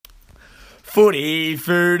Footy,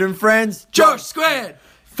 food and friends. Josh Squared.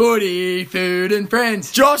 Footy, food and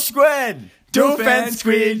friends. Josh Squared. Doof and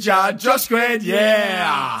Squid Jar. Josh Squared,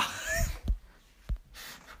 yeah.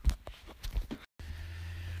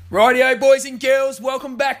 Rightio, boys and girls,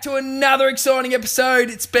 welcome back to another exciting episode.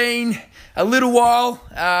 It's been a little while,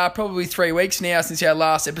 probably 3 weeks now since our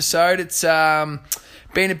last episode. It's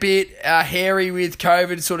been a bit hairy with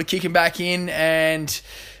COVID sort of kicking back in and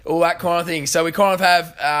all that kind of thing. So we kind of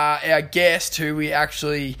have our guest who we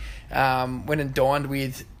actually went and dined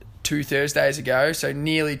with 2 Thursdays ago, so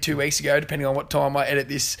nearly 2 weeks ago, depending on what time I edit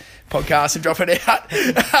this podcast and drop it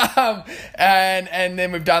out. And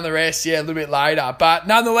then we've done the rest, a little bit later. But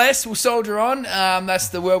nonetheless, we'll soldier on. That's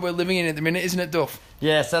the world we're living in at the minute, isn't it, Duff?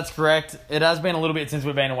 Yes, that's correct. It has been a little bit since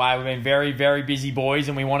we've been away. We've been very, very busy, boys,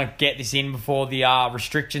 and we want to get this in before the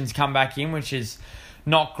restrictions come back in, which is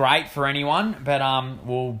not great for anyone. But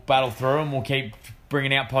we'll battle through and we'll keep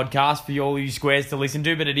bringing out podcasts for all you squares to listen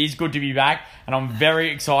to. But it is good to be back, and I'm very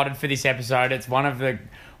excited for this episode. It's one of the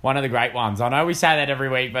great ones. I know we say that every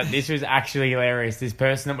week, but this was actually hilarious. This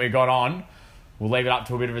person that we got on, we'll leave it up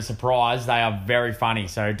to a bit of a surprise. They are very funny,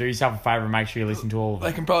 so do yourself a favour and make sure you listen to all of them.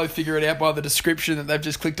 They can probably figure it out by the description that they've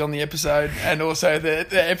just clicked on the episode and also the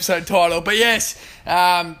episode title. But yes,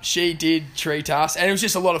 she did treat us, and it was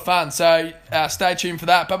just a lot of fun, so stay tuned for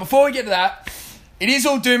that. But before we get to that, it is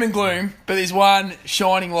all doom and gloom, but there's one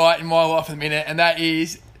shining light in my life at the minute, and that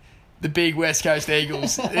is the big West Coast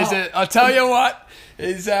Eagles. I'll tell you what,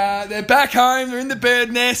 they're back home, they're in the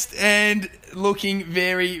bird nest, and looking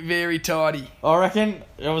very, very tidy. I reckon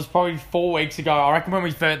it was probably 4 weeks ago. I reckon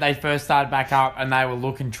when they first started back up and they were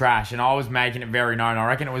looking trash, and I was making it very known. I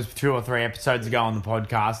reckon it was 2 or 3 episodes ago on the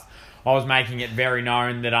podcast. I was making it very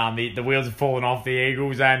known that the wheels had fallen off the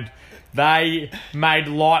Eagles, and they made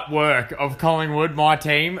light work of Collingwood, my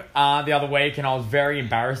team, the other week, and I was very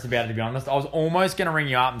embarrassed about it, to be honest. I was almost going to ring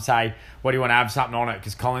you up and say, what do you want to have something on it?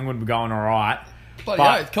 Because Collingwood were going all right. Bloody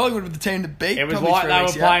hell, Collingwood were the team to beat. It was like they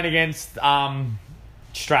were playing against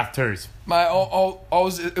Strath Twos. Mate,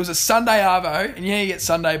 it was a Sunday arvo, and you get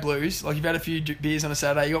Sunday blues. Like, you've had a few beers on a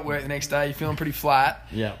Saturday, you got work the next day, you're feeling pretty flat.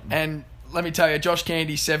 Yeah. And let me tell you, Josh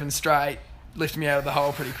Candy, 7 straight, lifted me out of the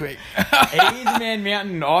hole pretty quick. He is a man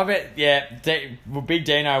mountain. I bet, Big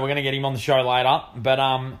Dino, we're going to get him on the show later,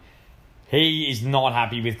 but he is not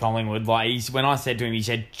happy with Collingwood. Like, when I said to him, he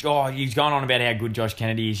said, he's going on about how good Josh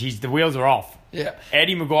Kennedy is. The wheels are off. Yeah.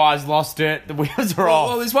 Eddie Maguire's lost it. The wheels are off.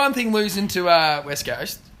 Well, there's one thing losing to West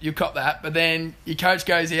Coast. You cop that. But then your coach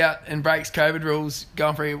goes out and breaks COVID rules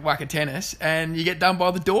going for a whack of tennis, and you get done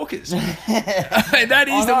by the Dorkers. That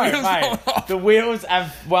is the wheels falling off. The wheels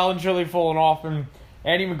have well and truly fallen off, and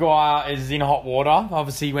Eddie Maguire is in hot water.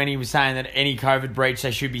 Obviously, when he was saying that any COVID breach,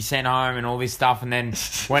 they should be sent home and all this stuff, and then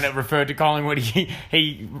when it referred to Collingwood,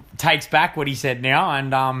 he takes back what he said now,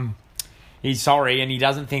 and he's sorry, and he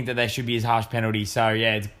doesn't think that there should be as harsh penalties. So,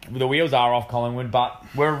 the wheels are off Collingwood, but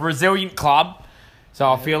we're a resilient club. So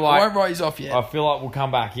I feel like... I won't write you off yet. I feel like we'll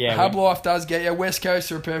come back, Hub life does get you. West Coast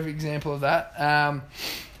are a perfect example of that.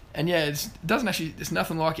 And it's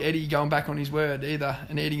nothing like Eddie going back on his word either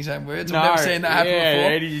and eating his own words. I've never seen that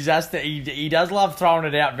happen before. He does love throwing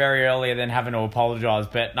it out very early and then having to apologise.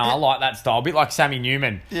 But no, I like that style. A bit like Sammy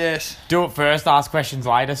Newman. Yes. Do it first, ask questions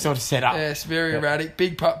later, sort of set up. Yes, very erratic.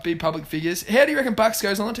 Big public figures. How do you reckon Bucks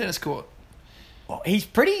goes on the tennis court? He's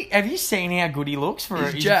pretty... Have you seen how good he looks?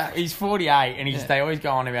 He's jacked. He's 48, and they always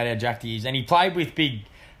go on about how jacked he is. And he played with big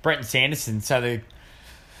Brenton Sanderson, so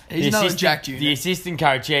he's another jacked unit. The assistant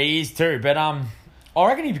coach, he is too. But I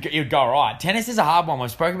reckon he'd go all right. Tennis is a hard one.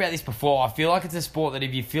 We've spoken about this before. I feel like it's a sport that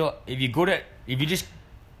if you're just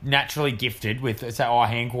naturally gifted with, say,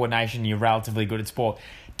 hand coordination, you're relatively good at sport.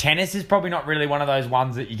 Tennis is probably not really one of those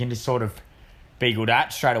ones that you can just sort of be good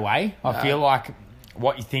at straight away. I feel like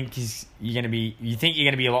what you think you're going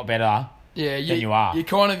to be a lot better than you are. You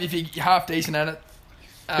kind of, if you're half decent at it.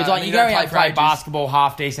 It's like you go out and play basketball,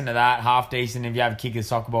 half decent at that, half decent if you have a kick of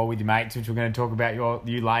soccer ball with your mates, which we're going to talk about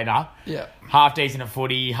you later. Yeah. Half decent at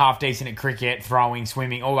footy, half decent at cricket, throwing,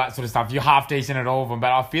 swimming, all that sort of stuff. You're half decent at all of them,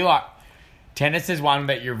 but I feel like tennis is one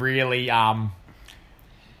that you're really...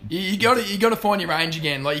 You got to find your range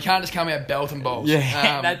again. Like, you can't just come out belt and balls.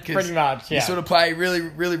 Yeah, that's pretty much. Yeah. You sort of play really,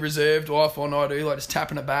 really reserved. I find I do, like just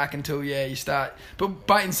tapping it back until you start.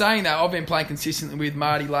 But in saying that, I've been playing consistently with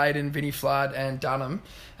Marty Layden, Vinny Flood, and Dunham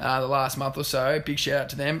the last month or so. Big shout out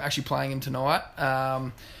to them. Actually playing them tonight,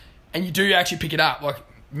 and you do actually pick it up. Like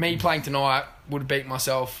me playing tonight would have beat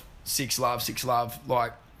myself 6-love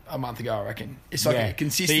like a month ago, I reckon. It's like a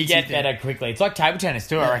consistency. So you get better quickly. It's like table tennis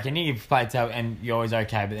too, I reckon. You play table and you're always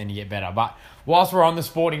okay, but then you get better. But whilst we're on the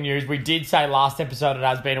sporting news, we did say last episode, it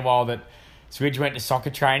has been a while, that Swidge went to soccer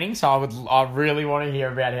training, so I really want to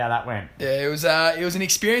hear about how that went. Yeah, it was an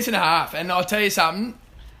experience and a half, and I'll tell you something.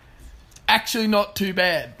 Actually, not too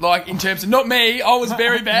bad. Like in terms of not me, I was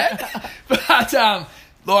very bad, but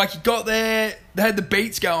like you got there, they had the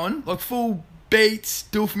beats going, like full beats,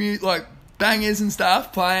 doof music, like bangers and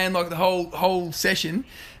stuff playing, like the whole session,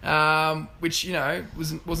 which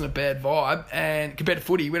wasn't a bad vibe. And compared to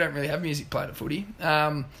footy, we don't really have music played at footy.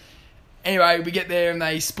 Anyway, we get there and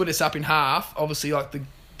they split us up in half. Obviously, like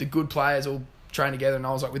the good players all train together, and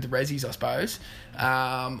I was like with the Rezzies, I suppose,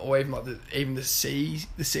 or even like the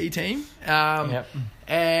C team. Yep.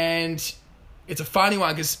 And it's a funny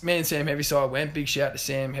one because me and Sam Heavyside went. Big shout to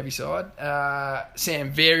Sam Heavyside.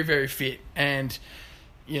 Sam very, very fit, and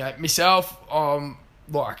myself,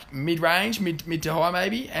 like mid-range, mid to high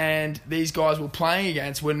maybe, and these guys we're playing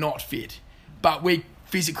against were not fit, but we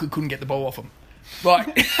physically couldn't get the ball off them. Like,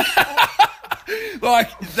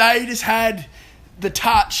 like they just had the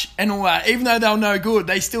touch and all that. Even though they were no good,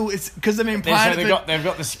 they still, it's because they've been playing. They've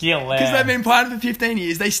got the skill there. Because they've been playing for 15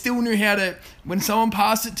 years, they still knew how to, when someone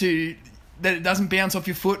passed it to, that it doesn't bounce off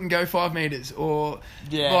your foot and go 5 meters, or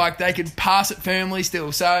like they could pass it firmly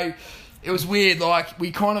still. So it was weird. Like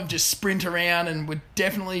we kind of just sprint around, and we're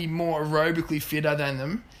definitely more aerobically fitter than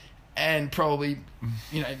them, and probably,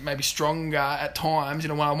 maybe stronger at times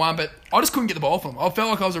in a one-on-one, but I just couldn't get the ball from them. I felt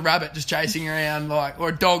like I was a rabbit just chasing around, or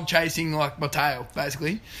a dog chasing like my tail,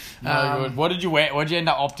 basically. No good. What did you wear? What did you end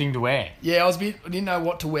up opting to wear? Yeah, I didn't know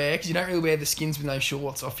what to wear because you don't really wear the skins with no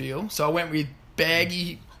shorts, I feel. So I went with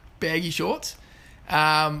baggy shorts.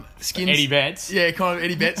 Skins. Eddie Betts. Yeah, kind of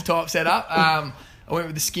Eddie Betts type setup. I went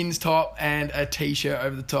with the skins top and a t-shirt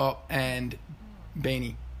over the top and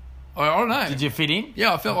beanie. I don't know. Did you fit in?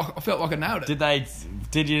 Yeah, I felt like I nailed it.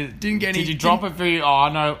 Did you Did you drop it for you? Oh,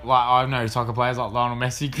 I know soccer players like Lionel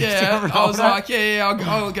Messi. Yeah, Ronaldo. I was like,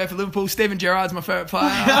 I'll go for Liverpool. Steven Gerrard's my favourite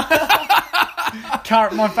player.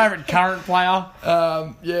 My favourite current player.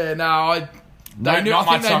 They knew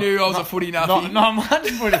I was a footy nothing. Not much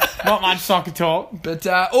footy. Not much soccer talk. But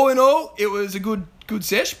all in all, it was a good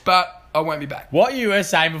sesh, but I won't be back. What you were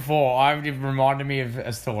saying before, it reminded me of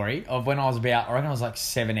a story of when I was I reckon I was like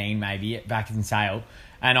 17 maybe, back in Sale,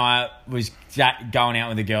 and I was going out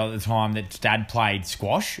with a girl at the time that Dad played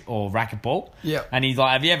squash or racquetball. Yeah. And he's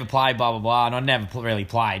like, have you ever played blah, blah, blah? And I never really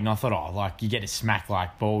played. And I thought, you get to smack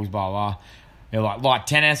like balls, blah, blah. They're like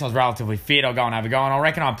tennis, I was relatively fit, I'll go and have a go. And I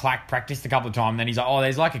reckon I practiced a couple of times. And then he's like,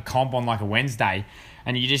 there's like a comp on like a Wednesday.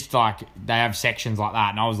 And you just they have sections like that.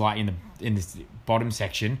 And I was like in this bottom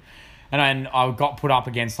section. And then I got put up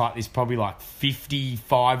against like this probably like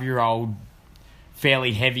 55-year-old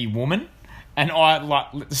fairly heavy woman. And I like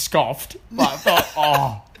scoffed. Like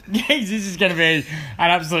thought, geez, this is going to be an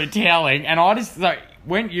absolute toweling. And I just like,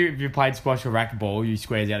 if you played squash or racquetball, you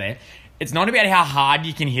squares out there, it's not about how hard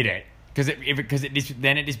you can hit it. Because it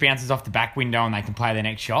just bounces off the back window and they can play their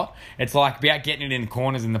next shot. It's like about getting it in the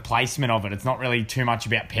corners and the placement of it. It's not really too much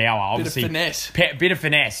about power. Obviously, bit of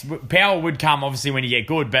finesse. Power would come obviously when you get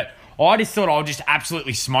good, but I just thought I'll just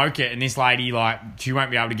absolutely smoke it, and this lady, she won't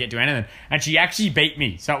be able to get to anything. And she actually beat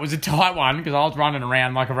me. So it was a tight one because I was running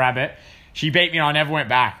around like a rabbit. She beat me and I never went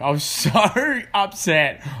back. I was so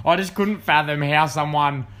upset. I just couldn't fathom how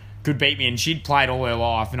someone could beat me, and she'd played all her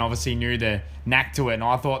life and obviously knew the knack to it. And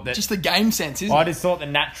I thought that... Just the game sense, isn't it? I just thought the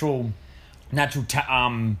natural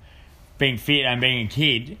being fit and being a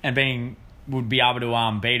kid and would be able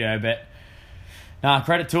to beat her, but...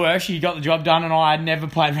 credit to her. She got the job done, and I had never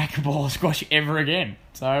played racquetball or squash ever again.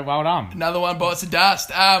 So, well done. Another one bites the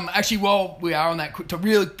dust. Actually, while we are on that,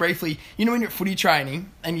 really briefly, when you're at footy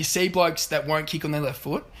training and you see blokes that won't kick on their left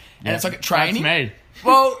foot, and it's like at training. That's me.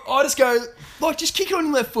 Well, I just go, just kick it on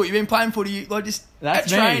your left foot. You've been playing footy, at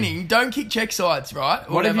training, don't kick check sides, right?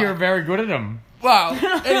 What if you're very good at them? Well,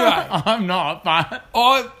 anyway. I'm not, but...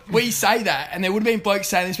 We say that, and there would have been blokes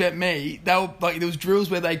saying this about me. They were, there was drills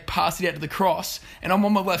where they passed it out to the cross, and I'm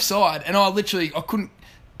on my left side, and I couldn't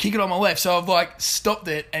kick it on my left, so I've stopped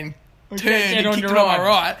it and turned and kicked it on my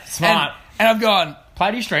right. Smart. And I've gone...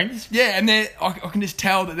 Play to your strengths. Yeah, and I can just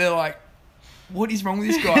tell that they're like, what is wrong with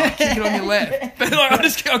this guy? Kick it on your left. But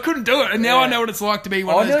I couldn't do it, and now I know what it's like to be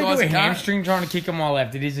one of those guys. I do a hamstring trying to kick on my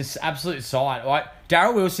left. It is an absolute sight.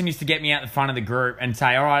 Darryl Wilson used to get me out the front of the group and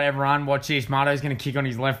say, all right, everyone, watch this. Marto's going to kick on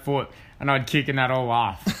his left foot. And I'd kick and that all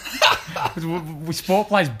laugh. Sport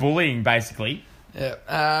plays bullying, basically. Yeah.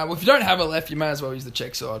 Well, if you don't have a left, you may as well use the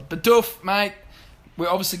check side. But Duff, mate, we're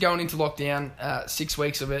obviously going into lockdown, 6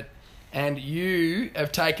 weeks of it. And you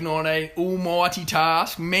have taken on an almighty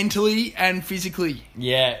task, mentally and physically.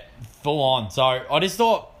 Yeah, full on. So I just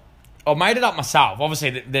thought, I've made it up myself.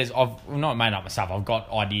 Obviously, I've not made it up myself. I've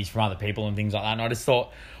got ideas from other people and things like that. And I just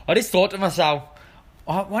thought to myself,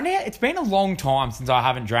 I wonder, it's been a long time since I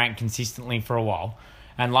haven't drank consistently for a while.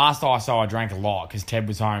 And last I saw, I drank a lot because Ted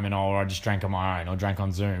was home and I just drank on my own. I drank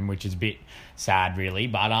on Zoom, which is a bit sad, really.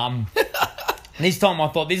 But this time I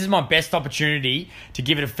thought this is my best opportunity to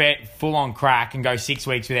give it a full-on crack and go 6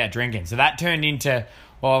 weeks without drinking. So that turned into,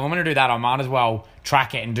 well, if I'm going to do that, I might as well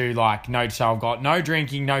track it and do so I've got no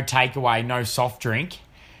drinking, no takeaway, no soft drink.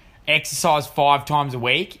 Exercise 5 times a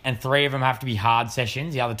week, and 3 of them have to be hard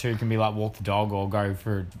sessions. The other 2 can be like walk the dog or go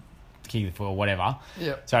for kick the foot or whatever.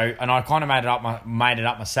 Yeah. So, and I kind of made it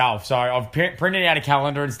up myself. So I've printed out a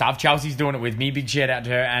calendar and stuff. Chelsea's doing it with me. Big shout out to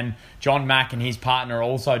her. And John Mack and his partner are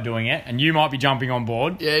also doing it. And you might be jumping on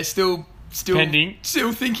board. Yeah, still pending.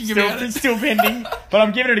 Still thinking about it. Still pending. But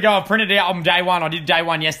I'm giving it a go. I printed it out on day 1. I did day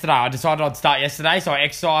 1 yesterday. I decided I'd start yesterday. So I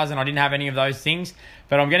exercised and I didn't have any of those things.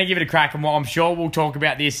 But I'm going to give it a crack. And I'm sure we'll talk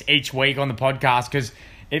about this each week on the podcast. Because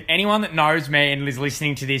if anyone that knows me and is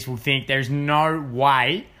listening to this will think there's no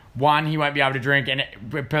way, one, he won't be able to drink. And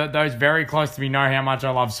those very close to me know how much I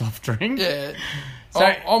love soft drink. Yeah. So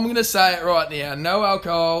I'm going to say it right now. No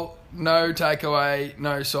alcohol, no takeaway,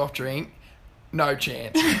 no soft drink. No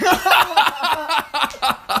chance.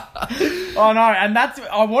 Oh no, and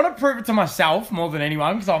I want to prove it to myself more than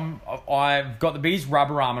anyone because I've got the biggest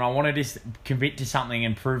rubber arm and I want to just commit to something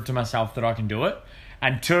and prove to myself that I can do it.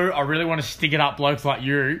 And 2, I really want to stick it up blokes like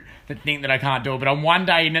you that think that I can't do it. But I'm 1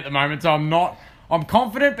 day in at the moment, so I'm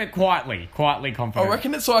confident, but quietly confident. I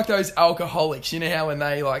reckon it's like those alcoholics. You know how when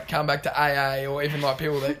they like come back to AA or even like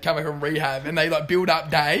people that come back from rehab and they like build up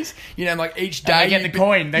days. You know, like each day and they get the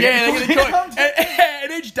coin. They get the coin.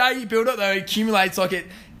 And each day you build up, though, it accumulates like it.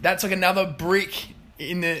 That's like another brick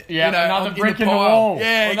in the another brick in the pile. wall.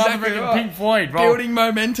 Yeah, another exactly. brick in Pink Floyd. Well, building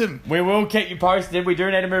momentum. We will keep you posted. We do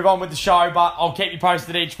need to move on with the show, but I'll keep you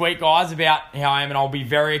posted each week, guys, about how I am, and I'll be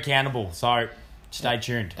very accountable. So stay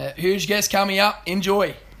tuned. Huge guest coming up.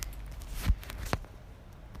 Enjoy.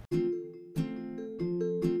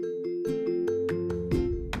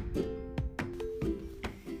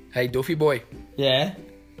 Hey, Duffy boy. Yeah?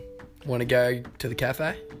 Want to go to the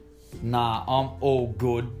cafe? Nah, I'm all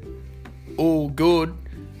good. All good.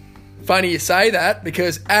 Funny you say that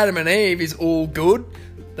because Adam and Eve is all good.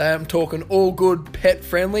 I'm talking all good pet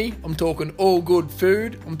friendly. I'm talking all good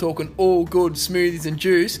food. I'm talking all good smoothies and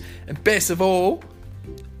juice. And best of all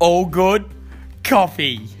good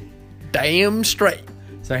coffee. Damn straight.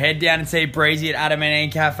 So head down and see Breezy at Adam and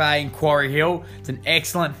Eve Cafe in Quarry Hill. It's an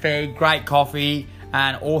excellent feed, great coffee,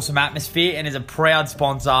 and awesome atmosphere, and is a proud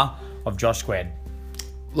sponsor of Josh Squared.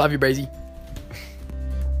 Love you, Breezy.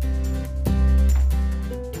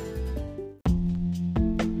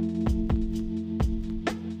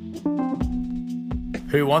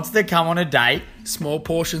 Who wants to come on a date? Small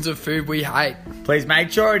portions of food we hate. Please make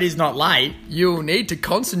sure it is not late. You'll need to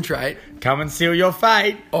concentrate Come and seal your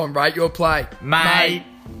fate. on Rate Your Play. Mate.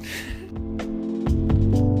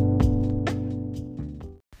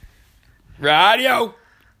 Radio.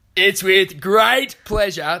 It's with great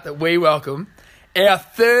pleasure that we welcome our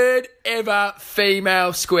 3rd ever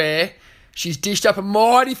female square. She's dished up a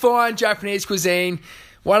mighty fine Japanese cuisine.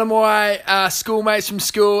 One of my schoolmates from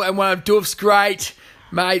school and one of Duff's great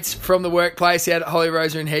mates from the workplace out at Holly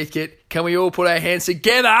Rosa in Heathcote. Can we all put our hands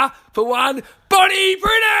together for one Bonnie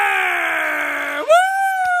Brenner? Woo!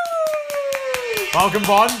 Welcome,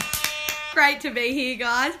 Bon. Great to be here,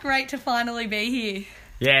 guys. Great to finally be here.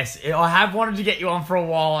 Yes, I have wanted to get you on for a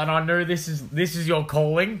while, and I knew this is your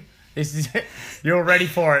calling. You're ready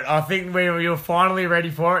for it. I think you're finally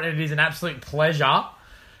ready for it, and it is an absolute pleasure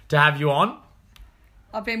to have you on.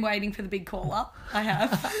 I've been waiting for the big call up. I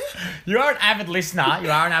have. You are an avid listener.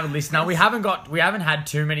 We haven't had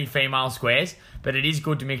too many female squares, but it is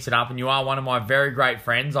good to mix it up. And you are one of my very great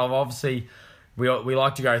friends. We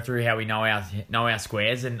like to go through how we know our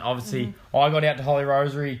squares, and obviously I got out to Holly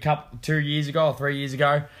Rosary 2 years ago or 3 years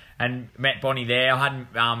ago and met Bonnie there. I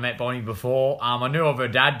hadn't met Bonnie before. I knew of her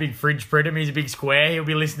dad, Big Fridge Pritam. He's a big square. He'll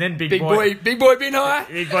be listening. Big boy being higher.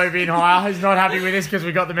 Big boy being higher. He's not happy with us because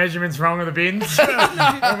we got the measurements wrong of the bins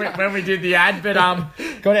when we did the ad. But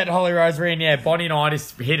got out to Holly Rosary, and yeah, Bonnie and I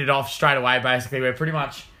just hit it off straight away. Basically, we're pretty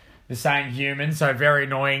much the same human, so very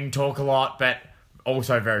annoying, talk a lot, but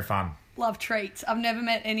also very fun. Love treats. I've never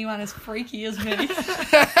met anyone as freaky as me.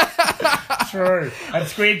 True. And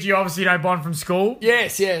Squid, you obviously know Bon from school?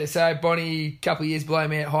 Yes, yeah. So Bonnie, a couple of years below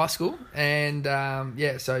me at high school. And,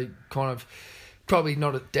 so kind of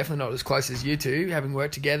definitely not as close as you two, having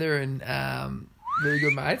worked together and really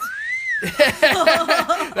good mates.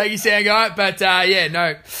 Thank you, Sam guy. But yeah,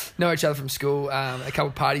 know each other from school. A couple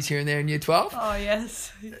of parties here and there in year 12. Oh,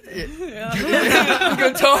 yes.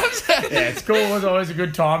 Good times. Yeah, school was always a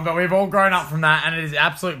good time, but we've all grown up from that, and it is an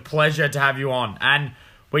absolute pleasure to have you on. And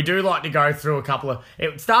we do like to go through a couple of...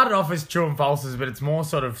 It started off as true and falses, but it's more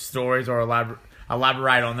sort of stories or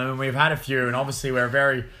elaborate on them, and we've had a few, and obviously we're a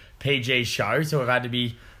very PG show, so we've had to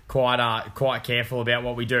be quite careful about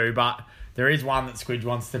what we do, but there is one that Squidge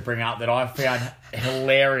wants to bring up that I found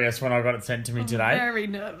hilarious when I got it sent to me today. Very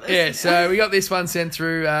nervous. Yeah, so we got this one sent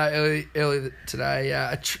through earlier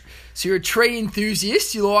today. So you're a tree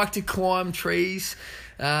enthusiast. You like to climb trees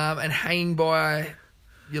and hang by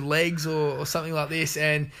your legs or something like this.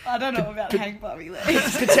 And I don't know about hang by my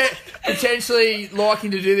legs. potentially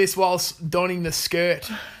liking to do this whilst donning the skirt.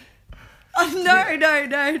 Oh, no.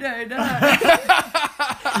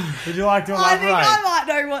 Would you like to I elaborate? think I might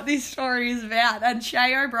know what this story is about, and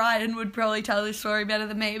Shay O'Brien would probably tell this story better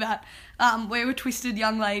than me, but we were twisted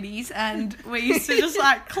young ladies, and we used to just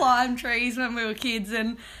like climb trees when we were kids,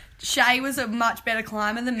 and Shay was a much better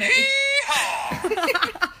climber than me.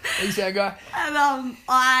 Thanks, that guy. And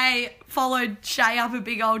I followed Shay up a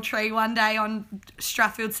big old tree one day on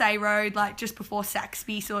Strathfield Say Road, like just before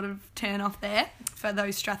Saxby sort of turn off there. For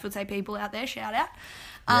those Strathfield Say people out there, shout out.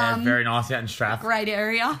 Yeah, very nice out in Strath. Great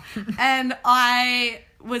area. And I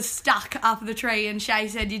was stuck up the tree, and Shay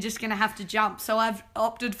said, you're just going to have to jump. So I've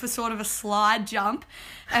opted for sort of a slide jump,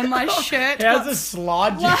 and my shirt How's a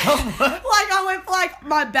slide jump? like I went like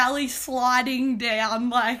my belly sliding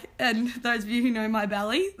down, like, and those of you who know my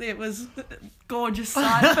belly, it was a gorgeous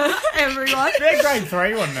sight for everyone. They're grade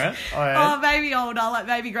 3, wasn't it? Oh, maybe older, like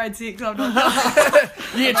maybe grade 6. I'm not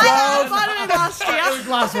sure. Year 12. Might have been last year. It was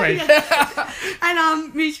last week.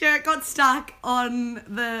 And my shirt got stuck on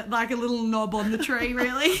the like a little knob on the tree,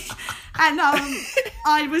 really. And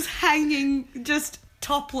I was hanging just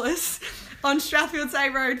topless on Strathfield Say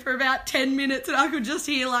Road for about 10 minutes, and I could just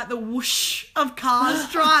hear like the whoosh of cars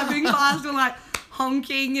driving past and like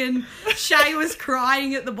honking, and Shay was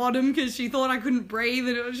crying at the bottom because she thought I couldn't breathe,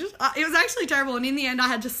 and it was actually terrible. And in the end I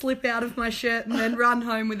had to slip out of my shirt and then run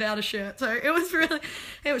home without a shirt, so it was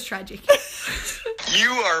tragic. You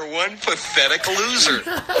are one pathetic loser.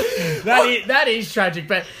 That is tragic,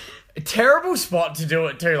 but a terrible spot to do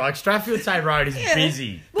it too. Like Strathfield Say Road is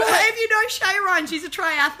busy. Well, if you know Shay Ryan, she's a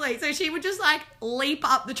triathlete, so she would just like leap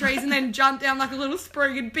up the trees and then jump down like a little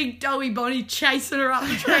spring, and big doughy Bonnie chasing her up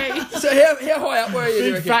the tree. So how high up were you? do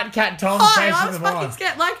you Big reckon? fat cat Tom I chasing was the fucking line.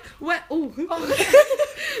 scared. Like,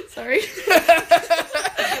 sorry.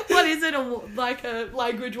 What is it? Like a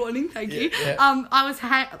language warning? Thank you. Yeah.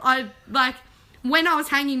 When I was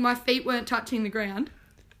hanging, my feet weren't touching the ground,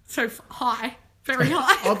 so high. Very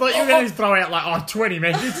high. I thought you were going to throw out like 20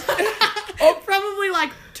 metres. Probably like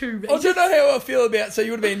 2 I meters. don't know how I feel about... So you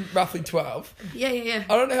would have been roughly 12. Yeah.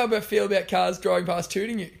 I don't know how I feel about cars driving past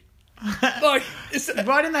tooting you. Like,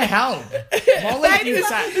 Why didn't they help? Molly did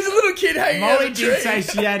say, there's a little kid hanging out Molly of the did tree. say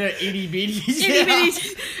she had her itty bitties. Itty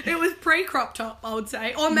bitty. It was pre-crop top, I would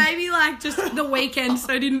say. Or maybe like just the weekend,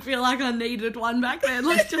 so I didn't feel like I needed one back then.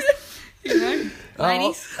 Like just,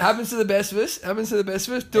 ladies. Happens to the best of us.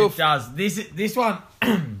 Do It does. This one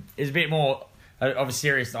is a bit more of a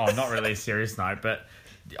serious... Oh, not really a serious note, but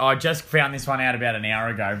I just found this one out about an hour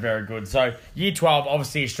ago. Very good. So, Year 12,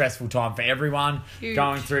 obviously a stressful time for everyone. Huge.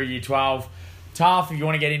 Going through Year 12. Tough if you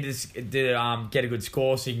want to get into this, get a good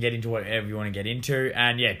score so you can get into whatever you want to get into.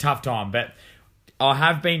 And, yeah, tough time. But I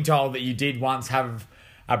have been told that you did once have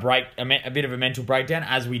a bit of a mental breakdown,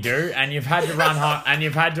 as we do, and you've had to run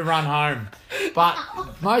home. But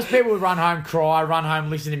most people would run home, cry, run home,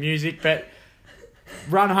 listen to music, but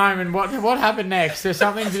run home, and what happened next? There's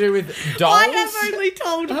something to do with dolls? I have only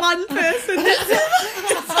told one person this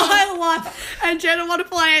entire life, and Jenna, want to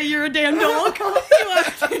play a You're a Damn Dog?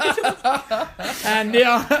 And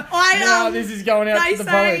now this is going out to the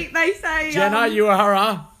public. They say... Jenna, you are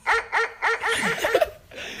a...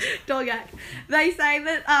 Dog act. They say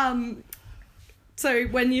that... So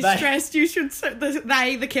when you're stressed, you should...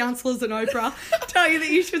 the counsellors and Oprah, tell you that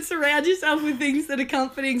you should surround yourself with things that are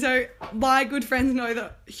comforting. So my good friends know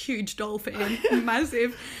that huge doll fan,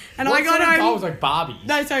 massive. And What I got sort of home... dolls, like Barbies?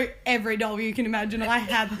 No, so every doll you can imagine, I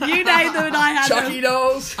had. You name them and I had Chucky them.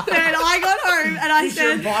 dolls. And I got home and I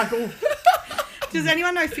Fisher and said... Paykel. Does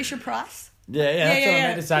anyone know Fisher Price? Yeah, that's what I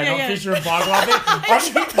meant to say. Yeah, Not yeah. Fisher and Paykel.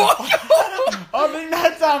 I think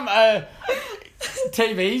that's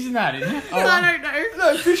TVs and that, isn't it? I don't know.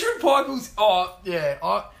 No, Fisher and Paykel's... Oh,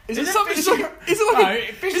 yeah. Is it something... Is Fisher- it like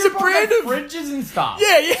a... Fisher It's a and Paykel brand of... fridges and stuff.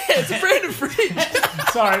 Yeah, it's a brand of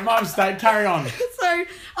fridge. Sorry, my mistake. Carry on. So So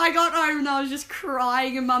I got home and I was just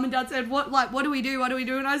crying, and Mum and Dad said, what do we do? What do we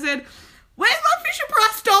do? And I said, where's my Fisher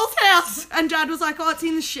Price doll's house? And Dad was like, oh, it's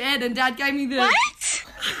in the shed. And Dad gave me the... What?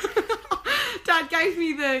 Dad gave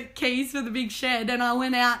me the keys for the big shed, and I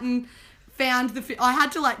went out and found I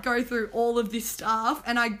had to like go through all of this stuff,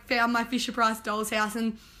 and I found my Fisher Price doll's house,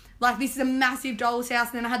 and like this is a massive doll's house,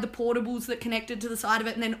 and then I had the portables that connected to the side of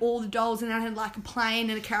it, and then all the dolls, and then I had like a plane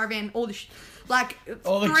and a caravan, all the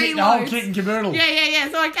All the three the whole loads. kit and caboodle. Yeah.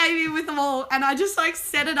 So I came in with them all, and I just like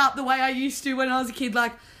set it up the way I used to when I was a kid.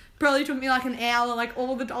 Like probably took me like an hour, like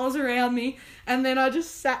all the dolls around me, and then I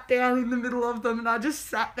just sat down in the middle of them, and I just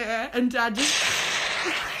sat there, and Dad just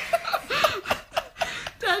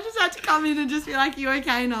had to come in and just be like, "You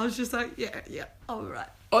okay?" And I was just like, "Yeah, all right."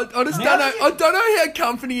 I just don't know. I don't know how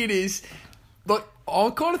comforting it is. Like, I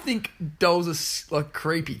kind of think dolls are like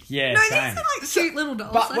creepy. Yeah, No, these same. are like cute little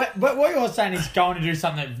dolls. But like, what you're saying is going to do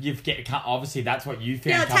something that you get. Obviously, that's what you found.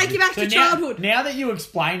 Yeah, take comforting. you back to now, childhood. Now that you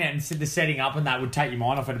explain it and said the setting up and that would take your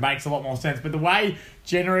mind off it, it makes a lot more sense. But the way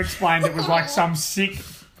Jenna explained it was like some sick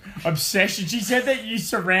obsession. She said that you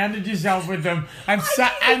surrounded yourself with them and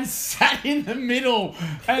sat in the middle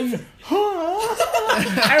and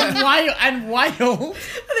wailed.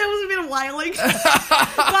 there was a bit of wailing.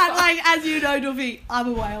 But like, as you know, Duffy, I'm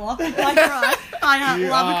a wailer. I cry. I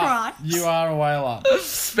love a cry. You are a wailer.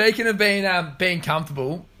 Speaking of being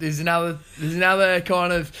comfortable, there's another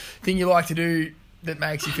kind of thing you like to do that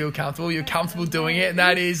makes you feel comfortable. You're comfortable doing it, and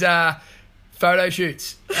that is photo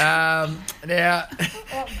shoots. Now,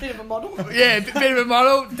 Oh, bit of a model. yeah, bit of a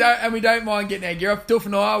model, and we don't mind getting our gear off. Duff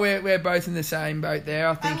and I, we're both in the same boat there,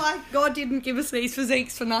 I think. And like, God didn't give us these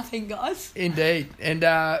physiques for nothing, guys. Indeed, and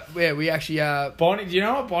we actually Bonnie, do you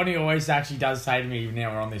know what Bonnie always actually does say to me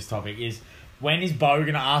now we're on this topic is, when is Bo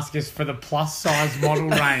going to ask us for the plus size model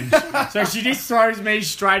range? So she just throws me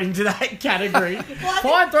straight into that category.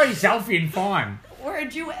 Fine, throw yourself in, fine. We're a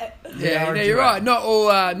duet. Yeah, are no, a you're duet. right. Not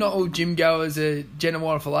all gym goers are Jenna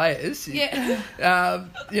Waterfallayers. Yeah.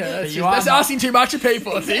 That's You are not. asking too much of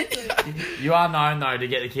people, I think. You are known, though, to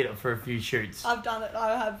get the kid up for a few shoots. I've done it.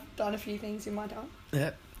 I have done a few things in my time.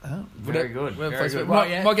 Yeah. Oh, Very good. Very good.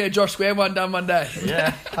 Might get a Josh Square one done one day.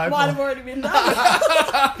 Yeah, Might have already been done.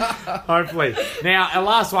 hopefully. Now, our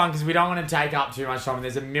last one, because we don't want to take up too much time, and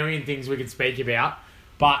there's a million things we could speak about,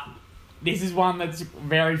 but this is one that's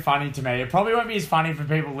very funny to me. It probably won't be as funny for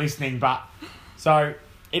people listening, but... So,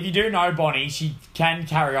 if you do know Bonnie, she can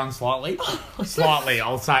carry on slightly. Slightly,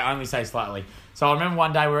 only say slightly. So, I remember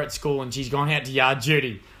one day we were at school and she's gone out to yard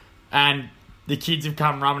duty, and the kids have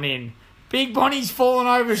come running in. Big Bonnie's fallen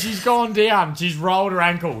over. She's gone down. She's rolled her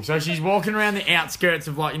ankle. So she's walking around the outskirts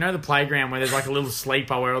of, like, you know, the playground where there's like a little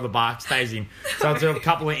sleeper where all the bark stays in. So it's a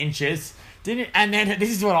couple of inches. And then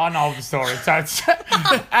this is what I know of the story. So it's,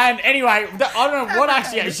 and anyway, I don't know what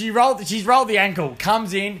actually. She's rolled the ankle.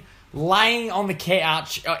 Comes in, laying on the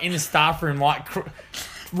couch in the staff room, like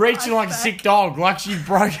reaching like a sick dog, like she's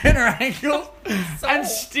broken her ankle. And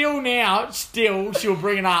still she'll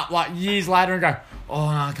bring it up like years later and go, "Oh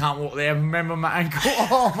no, I can't walk there. Remember my ankle?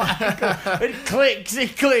 Oh, my ankle." It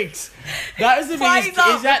clicks. That was the Plays biggest.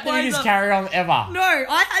 up, Is that the plays biggest up. carry on ever? No,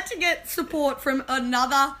 I had to get support from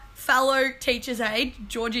another fellow teacher's aide,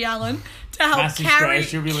 Georgie Allen, to help Massive square, carry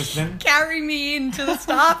she'll be listening. me into the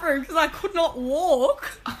staff room because I could not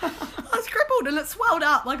walk. I was crippled and it swelled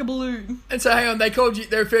up like a balloon. And so, hang on, they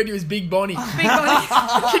referred to you as Big Bonnie. Big Bonnie.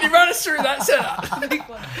 Can you run us through that setup? Big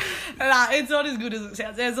Bonnie. Nah, it's not as good as it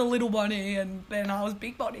sounds. There's a little Bonnie and then I was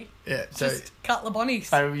Big Bonnie. Yeah, so... Just cut the Bonnies.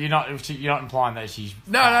 So you're not implying that she's...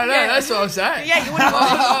 No, Yeah. that's what I was saying. Yeah, you wouldn't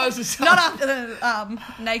I was just Not after the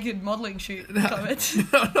naked modelling shoot comment.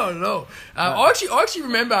 No, not at all. I actually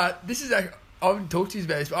remember, this is I haven't talked to you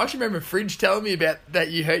about this, but I actually remember Fridge telling me about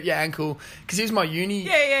that you hurt your ankle because he was my uni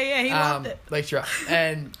Yeah, he loved it. lecturer.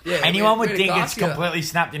 And yeah, Anyone we would had a think class it's together. completely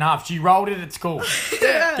snapped in half. She rolled it at school.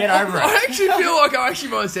 Yeah. Get over it. I actually feel like I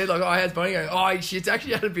actually might have said, like, I had Bonnie go, oh, shit's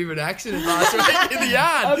actually had a bit of an accident last week in the A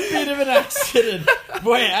yard. bit of an accident.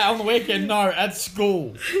 Wait, on the weekend? No, at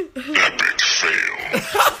school.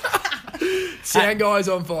 Sound guy's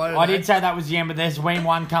on fire. I did say that was the end, but there's been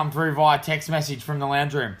one come through via text message from the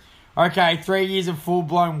lounge room. Okay, 3 years of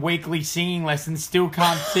full-blown weekly singing lessons, still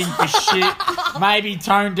can't sing for shit. Maybe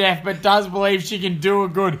tone deaf, but does believe she can do a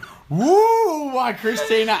good woo like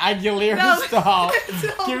Christina Aguilera No. style.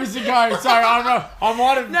 Give us a go. Sorry, I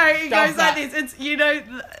might have. No, it done goes that. like this.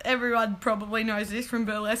 It's, everyone probably knows this from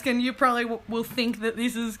burlesque, and you probably will think that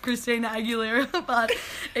this is Christina Aguilera, but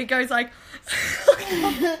it goes like,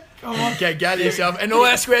 Okay, gather yourself. And all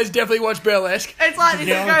our squares definitely watch burlesque. it's like this.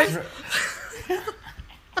 Yeah, It goes.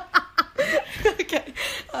 Okay,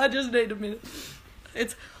 I just need a minute.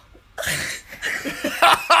 It's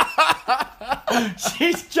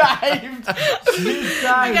She's caved. She's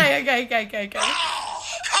caved. okay.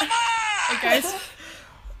 Okay.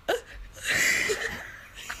 I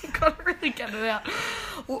gotta really get it out.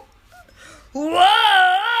 Whoa!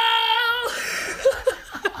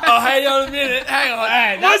 Oh, hang on a minute. Hang on.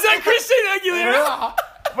 Hey, Was that Christina Aguilera?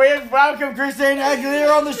 We have welcomed Christina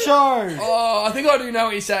Aguilera on the show. Oh, I think I do know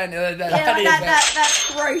what you're saying. Yeah,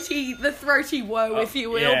 the throaty woe, if you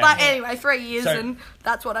will. yeah. But anyway, 3 years, So- and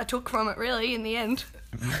that's what I took from it, really, in the end.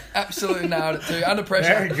 Absolutely nailed it too. Under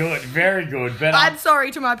pressure. Very good. But I'm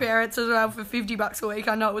sorry to my parents as well for $50 a week.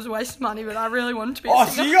 I know it was a waste of money, but I really wanted to be a oh,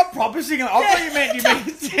 singer. so you got proper singing? I thought you meant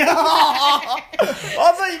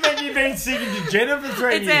you've been singing to Jenna for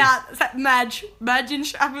 3 It's years. out. It's at Madge in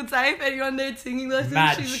Sheffield Say, if anyone needs singing lessons.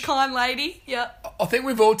 Madge. She's a kind lady. Yep. I think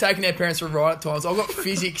we've all taken our parents for a ride at times. I got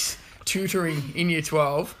physics tutoring in year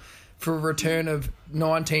 12 for a return of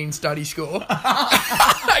 19 study score.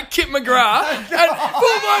 Kit McGrath. And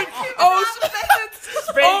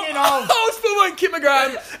Speaking of, I was full on Kit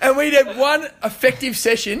McGrath, and we did one effective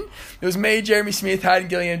session. It was me, Jeremy Smith, Hayden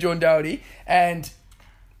Gillian, and John Doherty. And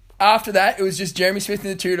after that, it was just Jeremy Smith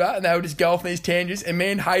and the tutor, and they would just go off on these tangents. And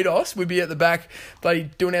me and Haydos would be at the back, bloody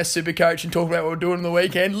doing our super coach and talking about what we're doing on the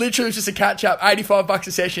weekend. Literally, it was just a catch up, $85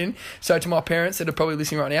 a session. So to my parents that are probably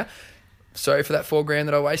listening right now, sorry for that $4,000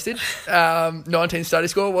 that I wasted. 19 study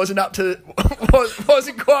score wasn't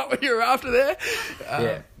wasn't quite what you were after there.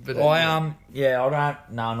 But mine's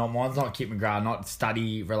not Kit McGrath, not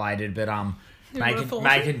study related, but would've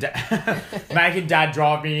making dad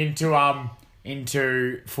drive me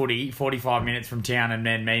into footy 45 minutes from town, and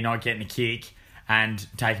then me not getting a kick and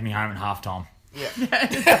taking me home at halftime.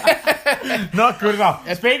 Yeah, not good enough.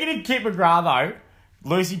 Speaking of Kit McGrath though,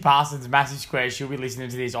 Lucy Parsons, massive square, she'll be listening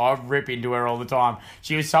to this. I rip into her all the time.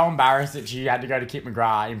 She was so embarrassed that she had to go to Kit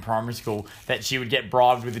McGrath in primary school that she would get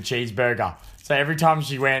bribed with a cheeseburger. So every time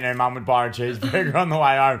she went, her mum would buy her a cheeseburger on the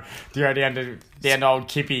way home to go down to old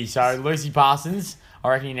Kippy. So Lucy Parsons, I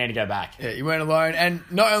reckon you need to go back. yeah, you weren't alone. And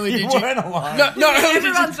not only did you... weren't alone. Not only did you...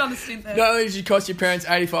 Everyone's done a stint there. Not only did you cost your parents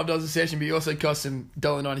 $85 a session, but you also cost them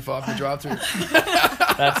 $1.95 for the drive-through.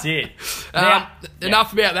 That's it. Now,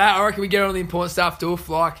 Enough about that. I reckon we get on the important stuff, Doof.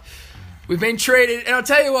 Like, we've been treated... And I'll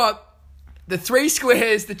tell you what, the 3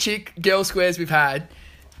 squares, the girl squares we've had,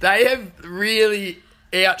 they have really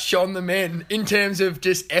outshone the men in terms of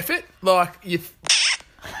just effort. Like,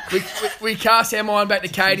 we cast our mind back to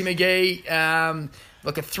Katie McGee,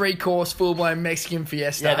 like a 3-course full-blown Mexican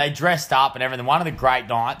fiesta. Yeah, they dressed up and everything. One of the great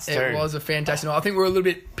nights too. It was a fantastic night. I think we were a little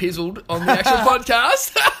bit pizzled on the actual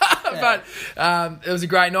podcast, but it was a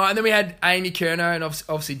great night. And then we had Amy Kerno and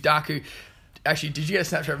obviously Duck, who... Actually, did you get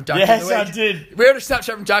a Snapchat from Duck during the week? Yes, I did. We had a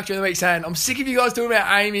Snapchat from Duck during the week saying, I'm sick of you guys talking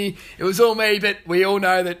about Amy. It was all me, but we all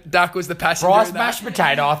know that Duck was the passenger. Rice in that. mashed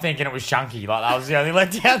potato, I think, and it was chunky. Like, that was the only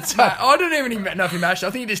letdown. So. I don't even know if he mashed.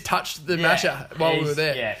 I think he just touched the masher while we were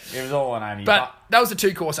there. Yeah, it was all on Amy. But that was a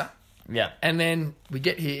 2-courser. yeah. And then we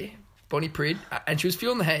get here, Bonnie Prid, and she was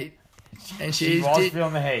feeling the heat. And She was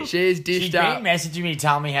feeling the heat. She's dished She'd up. been messaging me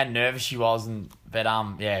telling me how nervous she was, but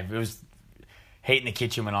it was heat in the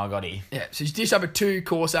kitchen when I got here. Yeah, so she's dished up a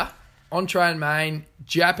 2-courser, entree and main,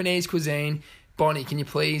 Japanese cuisine. Bonnie, can you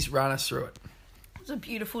please run us through it? It was a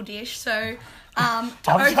beautiful dish. So, I'm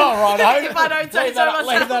all right. if I don't say so myself.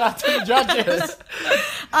 Leave that up to the judges.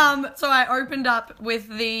 So I opened up with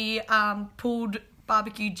the pulled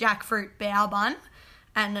barbecue jackfruit bao bun,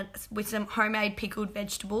 and with some homemade pickled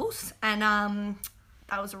vegetables, and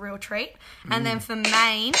that was a real treat. And then for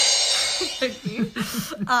main, thank you.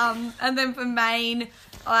 And then for main,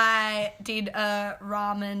 I did a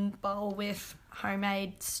ramen bowl with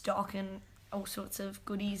homemade stock and all sorts of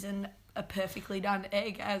goodies, and a perfectly done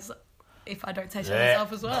egg, as if I don't say so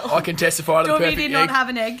myself as well. I can testify to the Dormy perfect did egg. not have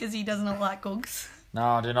an egg because he does not like cooks. No,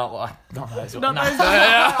 I do not like... Not those Not ones. those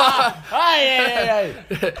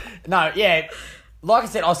Yeah. No, yeah. Like I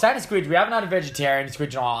said, I was saying to Squidge, we haven't had a vegetarian. Squidge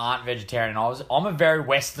and I aren't vegetarian. I'm a very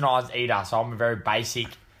westernised eater, so I'm a very basic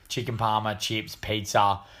chicken parma, chips,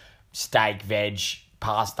 pizza, steak, veg,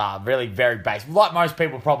 pasta. Really very basic. Like most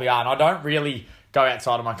people probably are. And I don't really go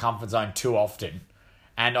outside of my comfort zone too often.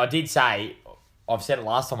 And I did say, I've said it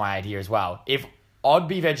last time I ate here as well, if I'd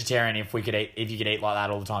be vegetarian if you could eat like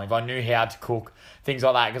that all the time. If I knew how to cook, things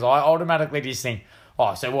like that. Because I automatically just think,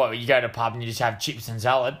 oh, so what? You go to a pub and you just have chips and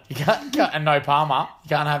salad, you can't and no parma. You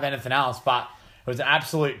can't have anything else. But it was an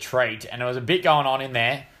absolute treat, and there was a bit going on in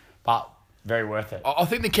there, but very worth it. I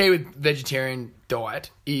think the key with vegetarian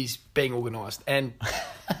diet is being organised. And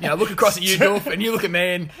look across at you, Dolph, and you look at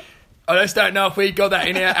me, and I just don't know if we got that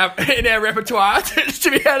in our repertoire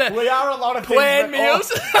to be able to We are a lot of plan things,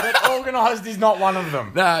 meals. but organised is not one of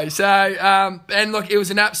them. No, so and look, it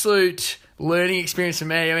was an absolute learning experience for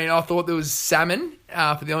me. I mean, I thought there was salmon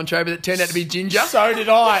for the entree, but it turned out to be ginger. So did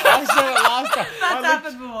I. I saw it last time. That's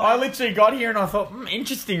happened before. I literally got here and I thought,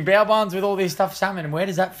 interesting, bao buns with all this stuff, salmon, and where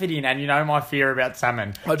does that fit in? And you know my fear about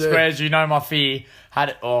salmon. I do. Squares, you know my fear. Had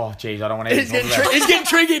it. Oh, geez, I don't want to He's even talk about it. he's getting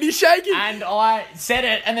triggered. He's shaking. And I said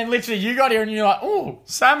it, and then literally you got here and you're like, oh,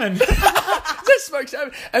 salmon. Just smoked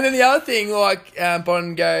salmon. And then the other thing, like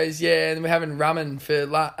Bon goes, yeah, and we're having ramen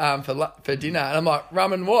for dinner, and I'm like,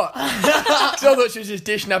 ramen what? Because I thought she was just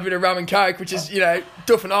dishing up a bit of rum and coke, which is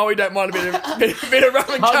Duff and I, we don't mind a bit of rum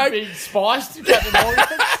and I'd coke, be spiced. Captain Morgan.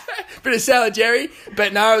 bit of salad jerry.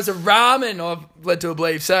 But no, it was a ramen. I've led to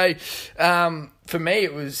believe. So for me,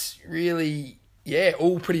 it was really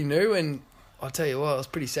all pretty new, and I'll tell you what, I was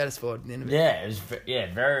pretty satisfied at the end of it. Yeah, it was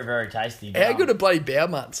very, very tasty. How good are bloody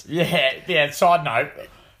bao buns? Yeah, side note,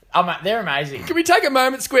 they're amazing. Can we take a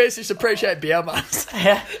moment, Squares, to just appreciate bao buns?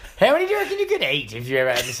 How many do you reckon you could eat if you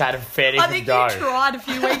ever just had a fair I dinkum think dough? you tried a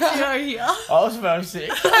few weeks ago here. I was very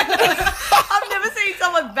sick. I've never seen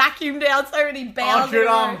someone vacuum down so many bounds.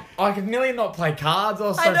 I could nearly not play cards. I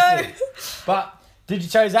was so I know. full. But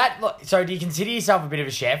so do you consider yourself a bit of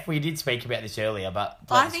a chef? We did speak about this earlier, but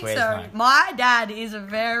I think so. Know. My dad is a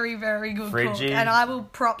very, very good Frigid. cook, and I will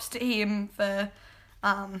props to him for,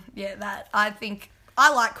 that. I think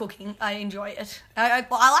I like cooking. I enjoy it. I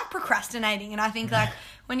like procrastinating, and I think like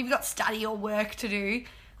when you've got study or work to do,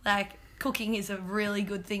 like cooking is a really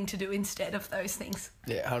good thing to do instead of those things.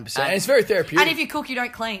 Yeah, 100%. And it's very therapeutic. And if you cook, you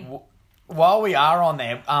don't clean. While we are on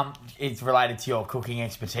there, it's related to your cooking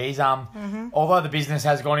expertise. Although the business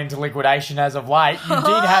has gone into liquidation as of late, you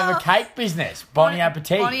did have a cake business, Bonnie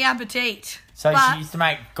Appetit. Bonnie Appetit. So But she used to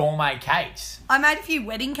make gourmet cakes. I made a few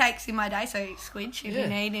wedding cakes in my day, so squidge if you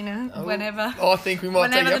need, whenever. I think we might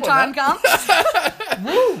Whenever take the you up on time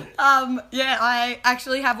that. comes. I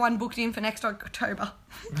actually have one booked in for next October.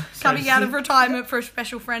 Coming out of retirement for a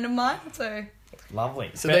special friend of mine. So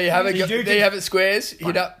Lovely. So there you have it. You do There you have it, Squares.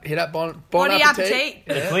 Hit up Bon Bonnie Appetit. Appetit.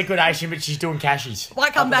 It's liquidation, but she's doing cashies.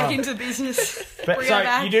 Might come back into business. But Bring so her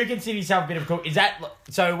back. you do consider yourself a bit of a cook. Is that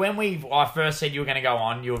so? When I first said you were going to go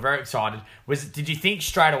on, you were very excited. Did you think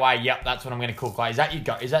straight away? Yep, that's what I'm going to cook. Like,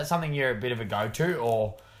 is that something you're a bit of a go-to,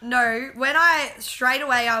 or? No, straight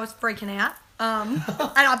away I was freaking out. And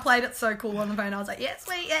I played it so cool on the phone. I was like, yeah,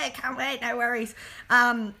 sweet, yeah, can't wait, no worries.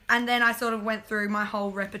 And then I sort of went through my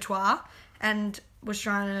whole repertoire and was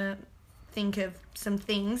trying to think of some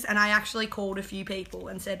things. And I actually called a few people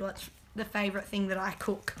and said, what's the favourite thing that I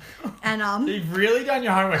cook? And You've really done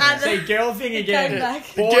your homework. And See, girl thing again. came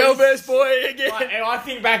back. Boys, Girl versus boy again. I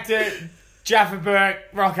think back to Jaffa Burke,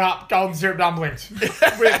 rock up, golden syrup dumplings.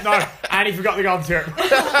 And he forgot the golden syrup.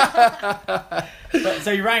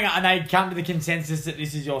 So you rang up and they come to the consensus that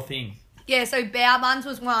this is your thing. Yeah, so bao buns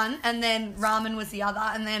was one, and then ramen was the other,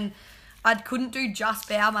 and then I couldn't do just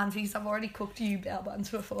bao buns because I've already cooked you bao buns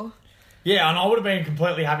before. Yeah, and I would have been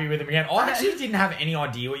completely happy with them again. I actually didn't have any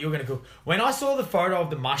idea what you were going to cook. When I saw the photo of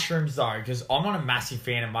the mushrooms, though, because I'm not a massive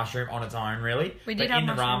fan of mushroom on its own, really. We did but have in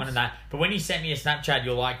the mushrooms. ramen and that. But when you sent me a Snapchat,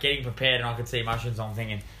 you're like getting prepared, and I could see mushrooms. I'm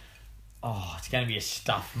thinking, oh, it's going to be a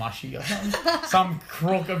stuffed mushy or some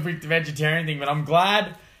crook of vegetarian thing. But I'm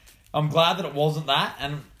glad that it wasn't that,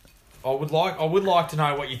 and I would like to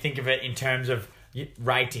know what you think of it in terms of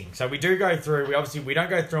rating. So we do go through. We don't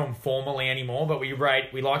go through them formally anymore, but we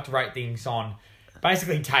like to rate things on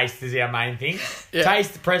basically taste is our main thing. Yeah.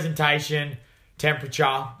 Taste, presentation,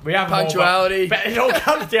 temperature. We have Punctuality. but it all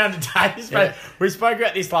comes down to taste. But we spoke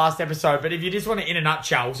about this last episode. But if you just want to, in a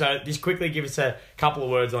nutshell, so just quickly give us a couple of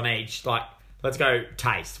words on each. Like, let's go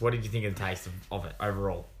taste. What did you think of the taste of it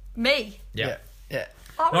overall? Me? Yeah.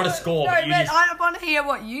 Not a score, no, but you just... I want to hear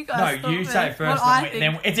what you guys No, thought you then. say first, What I and think.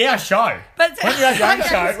 then it's our show. But When you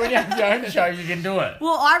have your own Okay. show, you can do it.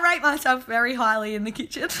 Well, I rate myself very highly in the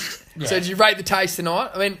kitchen. So did you rate the taste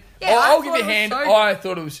tonight? I mean, Yeah, I I'll give thought you a it was hand. so- I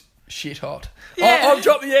thought it was shit hot. Yeah. I've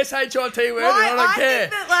dropped the SHIT word and I don't care.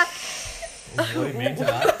 think that, What do you mean to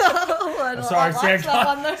that? like... Sorry,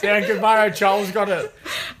 Sam Kumaro Charles got it.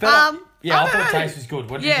 But, yeah, I thought the taste was good.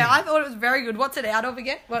 What did you Yeah, think? I thought it was very good. What's it out of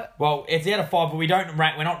again? What? Well, it's out of 5, but we don't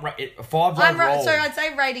rank. We're not. Five's So overall. I'd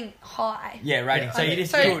say rating high. Yeah, rating. So you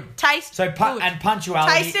just So good. taste So good. and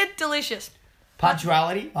punctuality. Tasted delicious.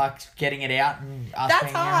 Punctuality, like getting it out and us That's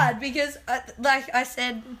being there. hard because, like I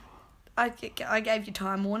said, I gave you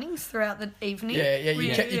time warnings throughout the evening. Yeah. You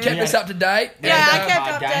Yeah. kept us up to date. Yeah, I Yeah, kept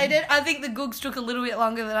hard game. updated. I think the googs took a little bit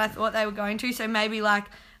longer than I thought they were going to, so maybe like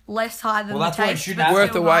less high than Well, the that's why it taste. should but have- Worth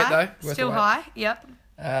still the wait, high. though. Worth Still the wait. high. Yep.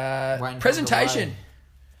 Presentation.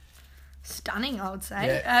 Stunning, I would say.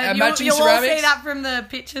 Yeah. Matching you'll all ceramics. see that from the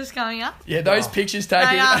pictures coming up. Yeah, those pictures taken.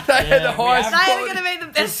 They are. They had the highest They are quality. going to be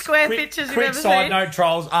the best square pictures you've Quick ever side seen. note,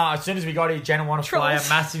 trolls. As soon as we got here, Jenna wanted to play a Trolls.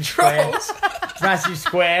 massive square. Massive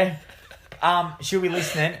square. She'll be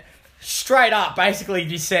listening. Straight up, basically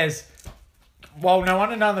just says, well, no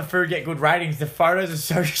wonder none of the food get good ratings. The photos are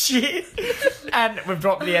so shit. And we've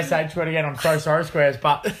dropped the SH word again. I'm so sorry, Squares.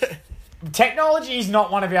 But technology is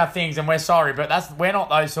not one of our things, and we're sorry, but we're not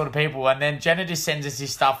those sort of people. And then Jenna just sends us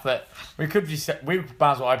this stuff that we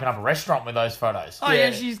might as well open up a restaurant with those photos. Oh, yeah,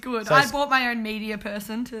 she's good. So I bought my own media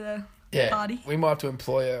person to the party. We might have to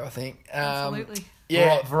employ her, I think. Absolutely.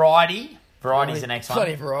 Yeah. Variety. Variety's the next one.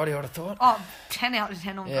 Plenty of variety, I would have thought. Oh, 10 out of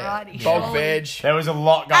 10 on variety. Bulk surely. veg. There was a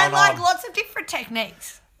lot going And like on. lots of different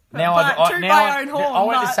techniques. Now But I toot my own horn, I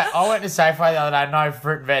went but- to I went to Safeway the other day. No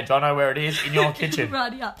fruit and veg. I know where it is in your kitchen.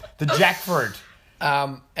 Righty up. The jackfruit.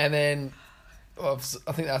 And then, I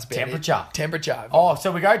think that's about Temperature. it. Temperature. Oh,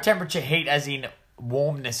 so we go temperature heat as in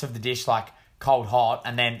warmness of the dish, like cold hot,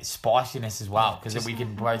 and then spiciness as well, because we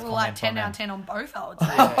can both Well, like comment 10 on out them. of 10 on both, I would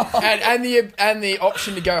say. and the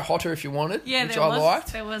option to go hotter if you wanted, Yeah, which there I was.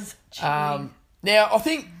 liked. There was. Now, I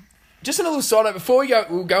think, just on a little side note, before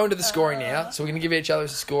we'll go into the scoring now. So we're going to give each other a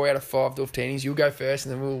score out of 5 Dolphtinis. You'll go first,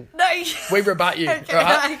 and then we rebut you. Okay,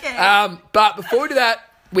 right? okay. But before we do that,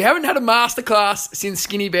 we haven't had a masterclass since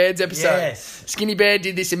Skinny Baird's episode. Yes. Skinny Baird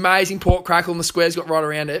did this amazing pork crackle, and the squares got right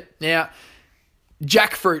around it. Now,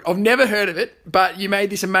 jackfruit. I've never heard of it, but you made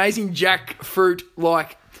this amazing jackfruit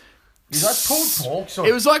like. Is that pulled pork? Sort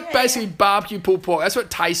It was like basically barbecue pulled pork. That's what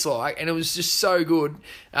it tastes like, and it was just so good.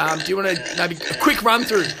 Do you want to maybe a quick run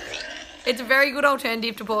through? It's a very good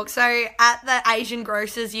alternative to pork. So at the Asian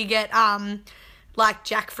grocers, you get like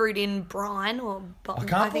jackfruit in brine or I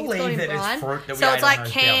can't think believe called in that it's brine. fruit that we so ate it's on like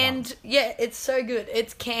those canned. Yeah, it's so good.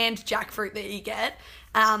 It's canned jackfruit that you get,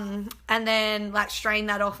 and then like strain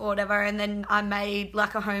that off or whatever. And then I made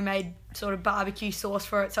like a homemade sort of barbecue sauce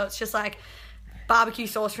for it. So it's just like barbecue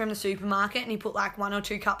sauce from the supermarket, and you put like 1 or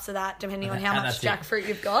 2 cups of that, depending on how and much that's jackfruit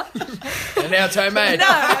you've got. And now it's homemade.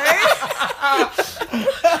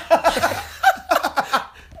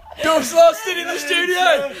 Dolph's lost it in the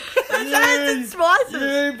studio. It's spices.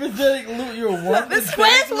 You pathetic look, you're one. The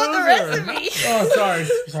squares want the recipe. Oh, sorry,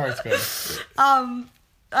 it's good.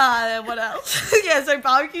 What else? Yeah, so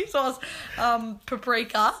barbecue sauce,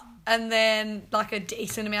 paprika, and then like a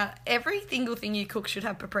decent amount. Every single thing you cook should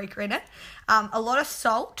have paprika in it. A lot of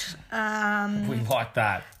salt. We like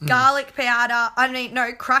that. Garlic powder.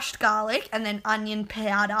 Crushed garlic, and then onion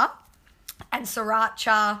powder, and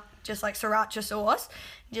sriracha, just like sriracha sauce.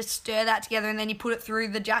 Just stir that together, and then you put it through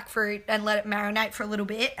the jackfruit and let it marinate for a little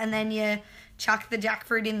bit, and then you chuck the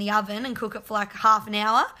jackfruit in the oven and cook it for like half an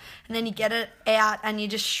hour, and then you get it out and you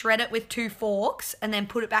just shred it with 2 forks and then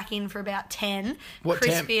put it back in for about 10. What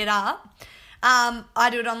crispy temp? it up. I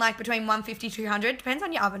do it on like between 150, 200. Depends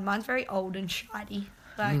on your oven. Mine's very old and shiny.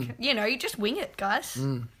 Like, you just wing it, guys.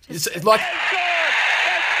 It's like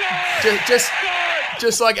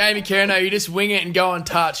just like Amy Kerno, you just wing it and go on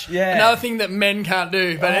touch. Yeah. Another thing that men can't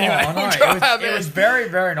do. But anyway, I know. we'll try our It was best. very,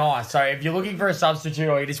 very nice. So if you're looking for a substitute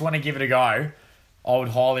or you just want to give it a go, I would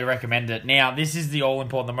highly recommend it. Now, this is the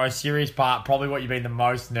all-important, the most serious part, probably what you've been the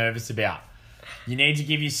most nervous about. You need to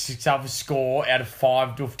give yourself a score out of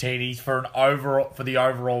 5 Dolphtinis for the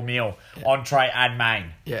overall meal. Entree and main.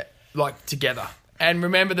 Yeah, like together. And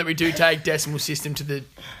remember that we do take decimal system to the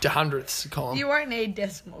hundredths column. You won't need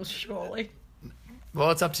decimals, surely.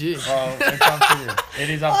 Well, it's up to you. Oh, it's up to you. It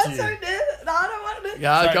is up to I'm you. so nervous. No, I don't want to.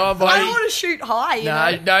 Yeah, So- go on, I buddy. don't want to shoot high, you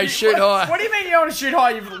know. No, shoot high. What do you mean you don't want to shoot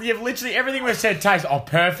high? You've literally, everything we've said tastes,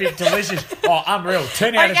 perfect, delicious, unreal,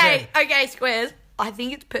 10 out of 10. Okay, squares. I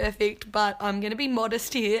think it's perfect, but I'm going to be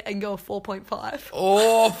modest here and go 4.5.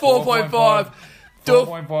 Oh, 4.5. Doof.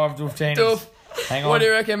 4.5 Dolphtinis. Doof. Hang on. What do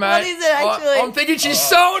you reckon, mate? What is it, actually? I'm thinking she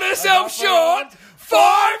sold herself short.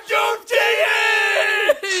 5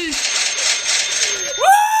 Dolphtinis!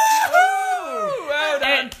 Woo! Well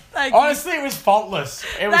done. Thank you. Honestly, it was faultless.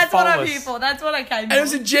 That's what I'm here for. That's what I came And for. it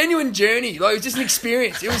was a genuine journey. Like, it was just an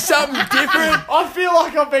experience. It was something different. I feel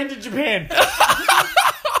like I've been to Japan.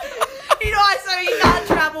 You know, so you can't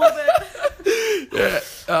travel, but...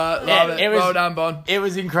 Love it. it was- Well done, Bon. It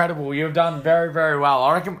was incredible. You've done very, very well.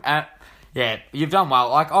 I reckon. You've done well.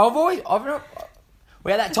 Like we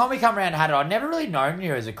had that time we come around and had it. I'd never really known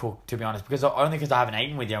you as a cook, to be honest, because I haven't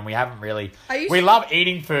eaten with you, and we haven't really. We love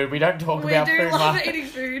eating food. We don't talk We about do food love much. eating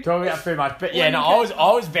food. Talk about food much, but yeah, When no, you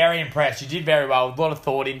I was very impressed. You did very well. A lot of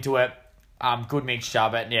thought into it. Good mixture,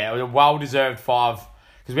 but yeah, it was a well deserved 5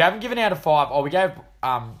 because we haven't given out a 5. Oh, we gave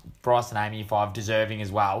Bryce and Amy, 5, deserving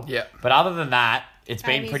as well. Yeah. But other than that, it's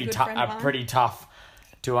been Amy's pretty a good tough. friend of mine. Pretty tough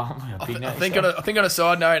to. I think on a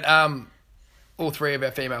side note, all 3 of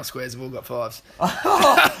our female squares have all got 5s. And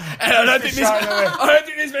I don't think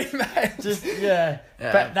there's many males. Just yeah.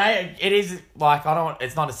 But it is like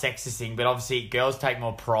it's not a sexist thing, but obviously girls take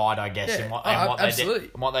more pride, I guess, Yeah. in what Absolutely.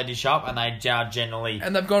 they and what they dish up, and they are generally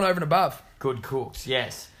And they've gone over and above. good cooks.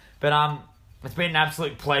 Yes, but it's been an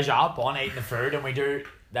absolute pleasure on eating the food, and we do.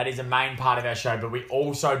 That is a main part of our show, but we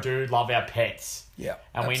also do love our pets. Yeah,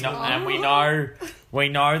 And absolutely. we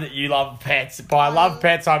know that you love pets. By love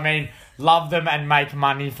pets, I mean love them and make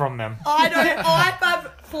money from them. I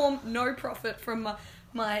have formed no profit from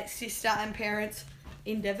my sister and parents'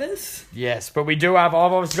 endeavours. Yes, but we do have.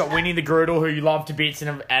 I've obviously got Winnie the Groodle, who you love to bits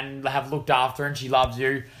and have looked after, and she loves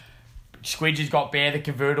you. Squidgy's got Bear the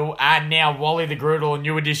Cavoodle, and now Wally the Groodle, a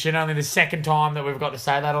new addition. Only the second time that we've got to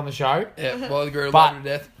say that on the show. Yeah, well, the girl But loved to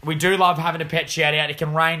death. we do love having a pet shout out. It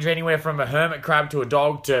can range anywhere from a hermit crab to a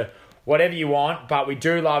dog to whatever you want. But we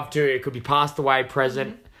do love to. It could be passed away,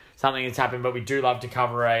 present, something that's happened. But we do love to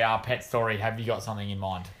cover a pet story. Have you got something in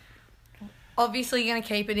mind? Obviously, going to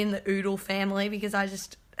keep it in the Oodle family because I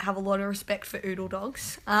just have a lot of respect for Oodle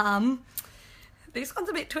dogs. This one's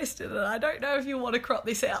a bit twisted, and I don't know if you want to crop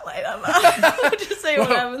this out later. But we'll just see what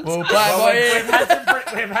happens. We'll play it by ear.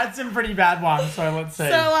 We've had some pretty bad ones, so let's see.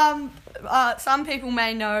 So, some people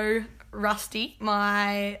may know Rusty,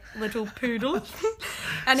 my little poodle,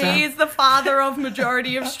 and he is the father of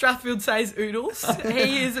majority of Strathfield Says Oodles.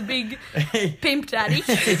 He is a big pimp daddy.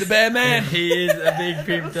 He's a bad man. He is a big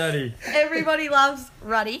pimp daddy. Everybody loves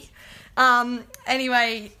Ruddy.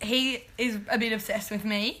 Anyway, he is a bit obsessed with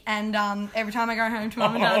me, and every time I go home to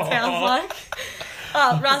Mum and Dad's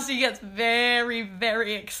house, Rusty gets very,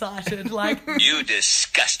 very excited. Like, You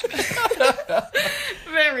disgust me.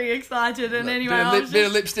 very excited. And anyway, I was Bit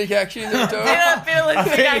of just... lipstick action. There, Dog. Bit of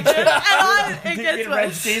lipstick action. And Did you get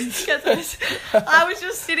red it gets worse. I was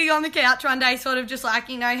just sitting on the couch one day, sort of just like,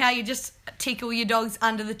 you know how you just tickle your dogs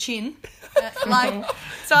under the chin?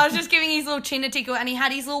 So I was just giving his little chin a tickle, and he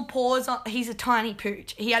had his little paws on. He's a tiny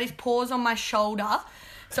pooch. He had his paws on my shoulder,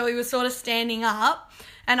 so he was sort of standing up,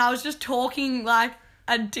 and I was just talking like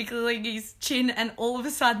and tickling his chin, and all of a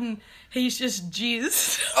sudden he's just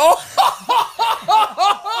jizzed all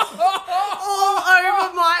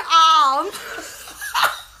over my arm.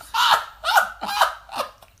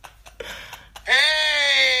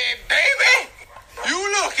 Hey, baby! You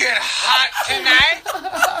looking hot tonight?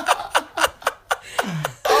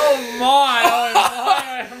 Oh my.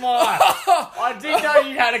 I did know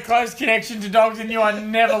you had a close connection to dogs, and you are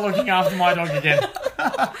never looking after my dog again.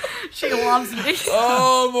 She loves me.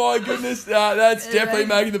 Oh my goodness, that's definitely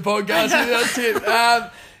making the podcast. That's it.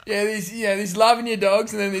 There's loving your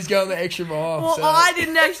dogs, and then there's going the extra mile. Well, so. I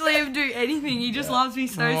didn't actually even do anything. He just loves me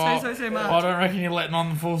so much. I don't reckon you're letting on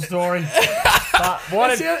the full story. But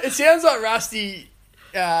It sounds like Rusty.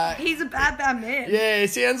 He's a bad man. Yeah, it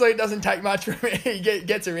sounds like it doesn't take much from him. He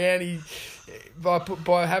gets around.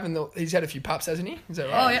 By having he's had a few pups, hasn't he? Is that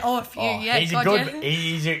right? A few. Yeah, he's God, a good. yeah.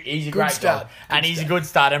 He's a Good great start. dog, and he's a good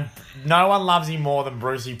start. And no one loves him more than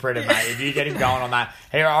Brucey Pritter, mate. If you get him going on that,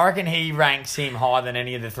 I reckon he ranks him higher than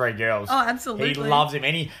any of the 3 girls. Oh, absolutely. He loves him,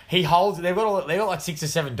 and he holds. They've got like 6 or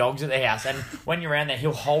 7 dogs at their house, and when you're around there,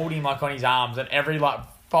 he'll hold him like on his arms, and every like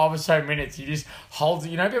 5 or so minutes, he just holds it.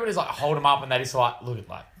 You know, people just like hold him up, and they just like look at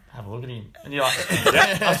like. Have a look at him. And you're like,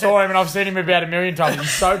 yeah, I saw him and I've seen him about 1,000,000 times.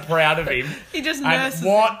 He's so proud of him. He just And nurses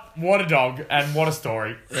what a dog and what a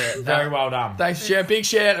story. Yeah, very well done. Thanks for sharing. Big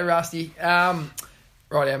shout out to Rusty.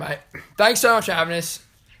 Right, mate. Thanks so much for having us.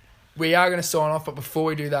 We are going to sign off, but before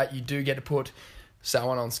we do that, you do get to put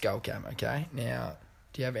someone on Skullcam, okay? Now,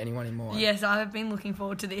 do you have anyone in mind? Yes, I've been looking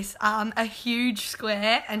forward to this. A huge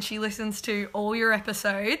square, and she listens to all your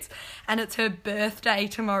episodes, and it's her birthday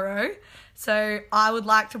tomorrow. So I would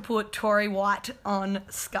like to put Tori White on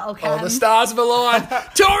Skullcam. Oh, the stars have aligned.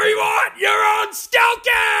 Tori White, you're on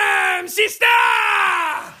Skullcam, sister!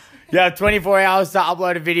 You have 24 hours to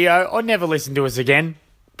upload a video or never listen to us again.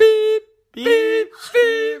 Beep, beep,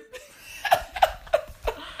 beep.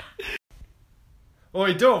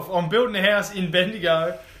 Oi, Dolph, I'm building a house in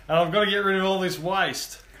Bendigo and I've got to get rid of all this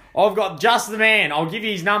waste. I've got just the man. I'll give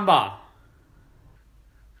you his number.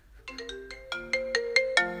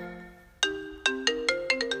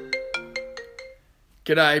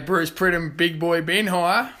 G'day, Bruce Pridham, big boy bin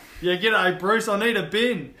hire. Yeah, g'day, Bruce. I need a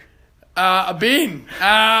bin. A bin.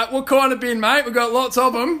 What kind of bin, mate? We've got lots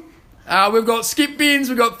of them. We've got skip bins,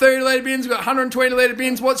 we've got 30 litre bins, we've got 120 litre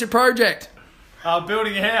bins. What's your project?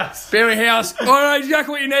 Building a house. Building a house. I know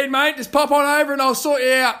exactly what you need, mate. Just pop on over and I'll sort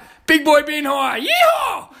you out. Big boy bin hire.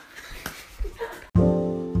 Yeehaw!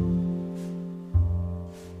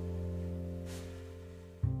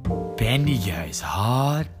 Bendigo's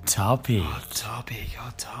hot topic. Hot topic.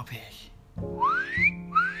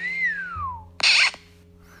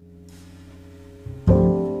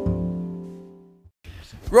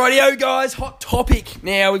 Rightio, guys, hot topic.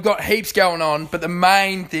 Now, we've got heaps going on, but the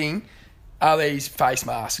main thing are these face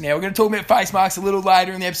masks. Now, we're going to talk about face masks a little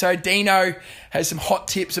later in the episode. Dino has some hot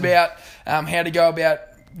tips about how to go about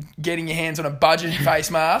getting your hands on a budget face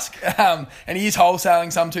mask. And he is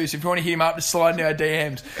wholesaling some too, so if you want to hit him up, just slide into our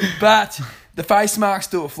DMs. But the face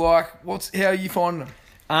mask stuff, like, how are you finding them?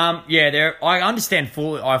 I understand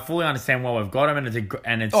fully. I fully understand why we've got them, and it's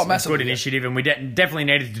a good initiative, and we definitely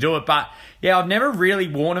needed to do it. But yeah, I've never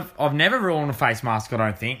worn a face mask, I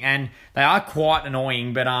don't think, and they are quite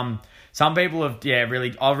annoying. But some people have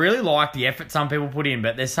I really like the effort some people put in,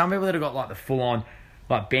 but there's some people that have got like the full on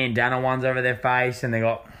like bandana ones over their face, and they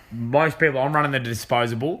got most people. I'm running the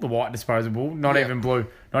white disposable, not even blue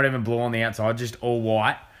on the outside, just all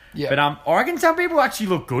white. Yeah. But I reckon some people actually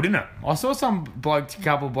look good in it. I saw a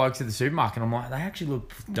couple of blokes at the supermarket, and I'm like, they actually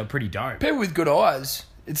look pretty dope. People with good eyes,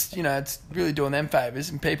 it's really doing them favours,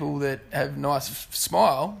 and people that have a nice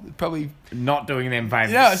smile, probably not doing them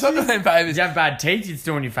favours. No, it's not doing them favours. If you have bad teeth, it's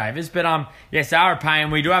doing you favours. But yes, they are a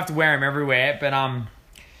pain. We do have to wear them everywhere. But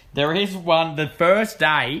there is one. The first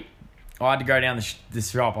day, I had to go down the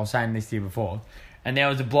shop. I was saying this to you before, and there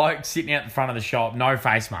was a bloke sitting out the front of the shop, no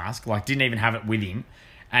face mask, like didn't even have it with him.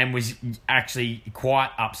 And was actually quite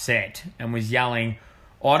upset and was yelling,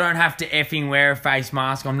 I don't have to effing wear a face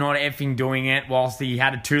mask. I'm not effing doing it. Whilst he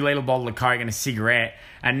had a 2-litre bottle of Coke and a cigarette.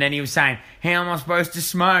 And then he was saying, how am I supposed to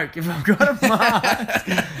smoke if I've got a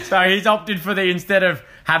mask? So he's opted for instead of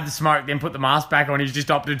have the smoke, then put the mask back on, he's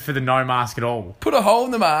just opted for the no mask at all. Put a hole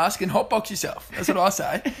in the mask and hotbox yourself. That's what I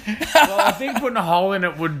say. Well, I think putting a hole in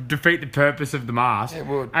it would defeat the purpose of the mask. It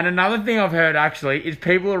would. And another thing I've heard, actually, is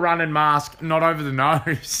people are running masks not over the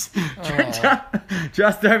nose.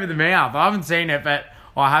 Just over the mouth. I haven't seen it, but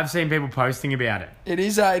I have seen people posting about it. It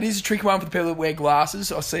is a tricky one for the people that wear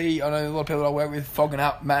glasses. I know a lot of people I work with fogging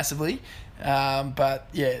up massively. But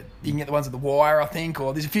yeah, you can get the ones with the wire, I think,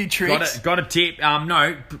 or there's a few tricks. Got a tip.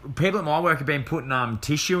 People at my work have been putting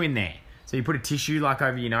tissue in there. So you put a tissue like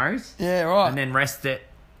over your nose. Yeah, right. And then rest the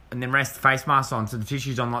face mask on. So the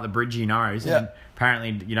tissue's on like the bridge of your nose. Yeah. And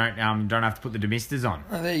apparently you don't have to put the demisters on.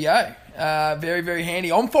 Oh, there you go. Very, very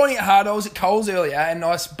handy. I'm finding it hard. I was at Coles earlier and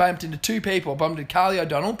I bumped into two people. I bumped into Carly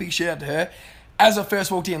O'Donnell, big shout out to her. As I first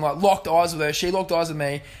walked in, like locked eyes with her. She locked eyes with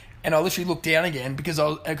me, and I literally looked down again because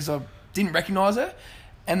I didn't recognise her.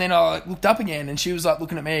 And then I looked up again and she was like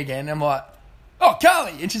looking at me again. And I'm like, oh,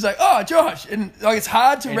 Carly. And she's like, oh, Josh. And like it's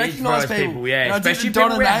hard to recognise people. Yeah, and especially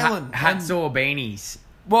people wear hats or beanies.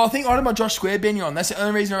 Well, I think I had my Josh Square beanie on. That's the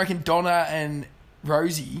only reason I reckon Donna and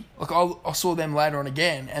Rosie, like I saw them later on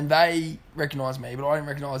again, and they recognised me, but I didn't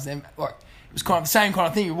recognise them. Like it was kind of the same kind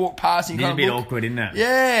of thing. You walk past and you kind of look. It's a bit awkward, isn't it?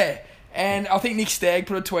 Yeah. And I think Nick Stagg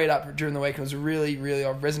put a tweet up during the week, and it was really, really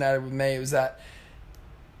resonated with me. It was that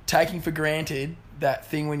taking for granted that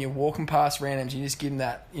thing when you're walking past randoms, you just give them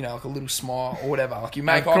that, like a little smile or whatever. Like you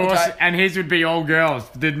make eye contact. And his would be all girls.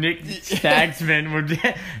 The Nick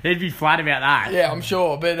Staggsman he'd be flat about that. Yeah, I'm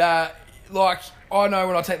sure. But like I know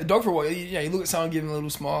when I take the dog for a walk, you look at someone, give them a little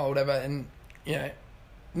smile or whatever, and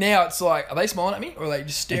now it's like, are they smiling at me or are they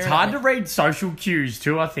just staring? It's hard to read social cues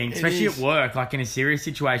too, I think, especially at work. Like in a serious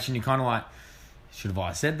situation, you're kind of like, should have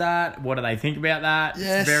I said that? What do they think about that?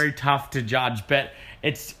 Yes. It's very tough to judge, but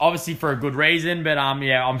it's obviously for a good reason. But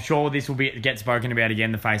I'm sure this will get spoken about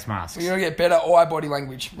again. The face masks. We're gonna get better eye body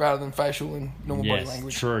language rather than facial and normal body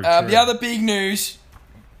language. True. The other big news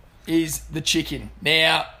is the chicken.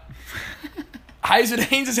 Now,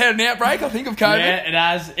 Hazeldene's has had an outbreak, I think, of COVID. Yeah, it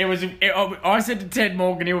has. I said to Ted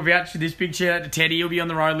Morgan, he'll vouch for this. Big shout out to Teddy. He'll be on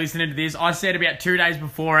the road listening to this. I said about 2 days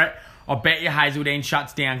before it, I bet you Hazeldene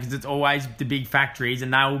shuts down because it's always the big factories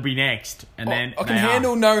and they will be next. And then I can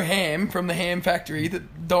handle no ham from the ham factory,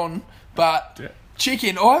 but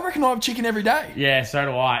chicken, I reckon I have chicken every day. Yeah, so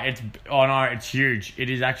do I. It's huge. It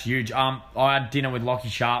is actually huge. I had dinner with Lockie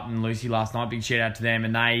Sharp and Lucy last night. Big shout out to them,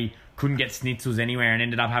 and they couldn't get schnitzels anywhere and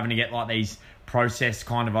ended up having to get like these processed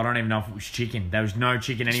kind of, I don't even know if it was chicken. There was no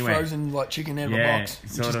chicken anywhere. Frozen like chicken out of a box,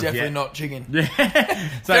 which is definitely not chicken. Yeah.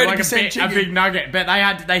 So like a big nugget.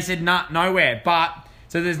 But they said nowhere. But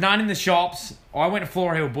so there's none in the shops. I went to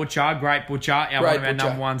Flora Hill Butcher, great butcher, one of our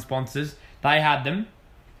number one sponsors. They had them,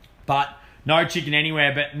 but no chicken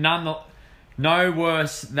anywhere. But no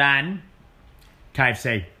worse than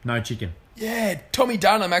KFC. No chicken. Yeah, Tommy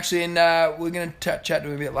Dunham actually, and we're going to chat to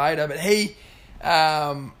him a bit later. But he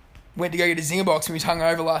went to go get a zinger box when he was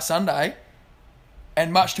hungover last Sunday,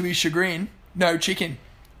 and much to his chagrin, no chicken.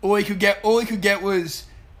 All he could get was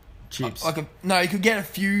chips. No, you could get a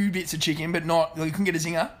few bits of chicken, but not. You couldn't get a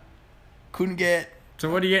zinger. Couldn't get. So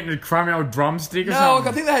what are you getting? A crummy old drumstick or No, something?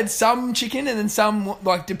 I think they had some chicken and then some.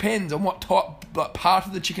 Depends on what type, part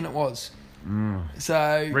of the chicken it was.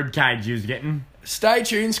 So Rib cage you was getting. stay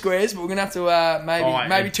tuned, Squares. But we're gonna have to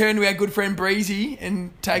maybe turn to our good friend Breezy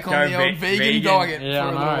and take on the old vegan diet Yeah,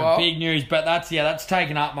 for a I little know. while. Big news, but that's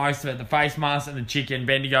taken up most of it. The face mask and the chicken.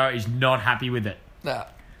 Bendigo is not happy with it. Nah,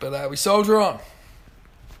 but we soldier on.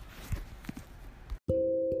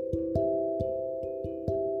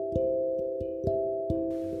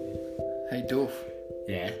 Hey, Doof.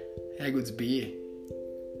 Yeah. How good's beer?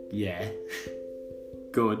 Yeah.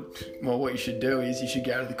 Good. Well, what you should do is you should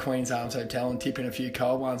go to the Queen's Arms Hotel and tip in a few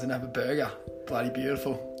cold ones and have a burger. Bloody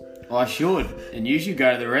beautiful. I should. And you should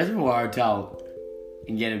go to the Reservoir Hotel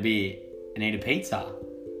and get a beer and eat a pizza.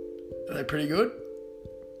 Are they pretty good?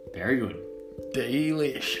 Very good.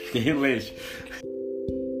 Delish. Delish.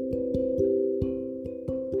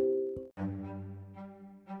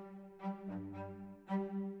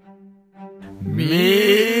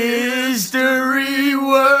 Mystery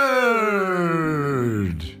word.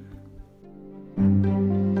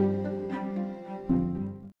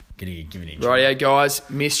 Give it a Rightio, guys.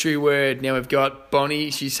 Mystery word. Now we've got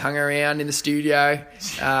Bonnie. She's hung around in the studio.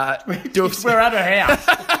 Doof's, We're at her house.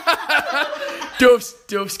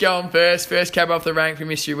 Doof's going first. First cab off the rank for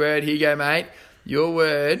mystery word. Here you go, mate. Your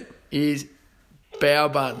word is bow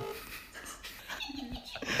bun.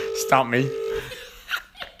 Stump me.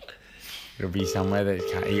 It'll be somewhere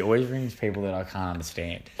that he always brings people that I can't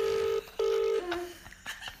understand.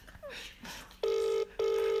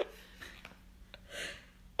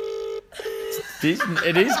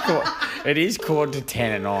 It is quarter to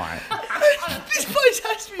 10 at night. This place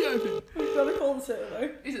has to be open. We've got to call the servo.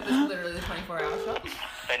 Is it literally the 24-hour shop?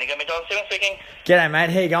 Bendigo McDonald Steven speaking. G'day, mate.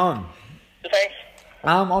 How you going? Good, thanks.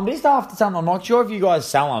 I'm just after something. I'm not sure if you guys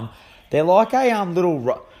sell them. They're like a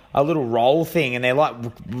little roll thing, and they're like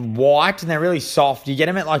white and they're really soft. You get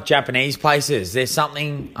them at like Japanese places. There's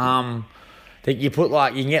something that you put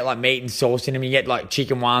you can get like meat and sauce in them. You get like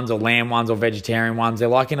chicken ones or lamb ones or vegetarian ones. They're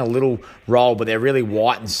like in a little roll, but they're really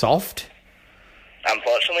white and soft.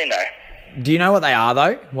 Unfortunately, no. Do you know what they are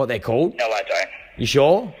though? What they're called? No, I don't. You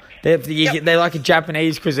sure? They're like a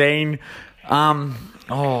Japanese cuisine.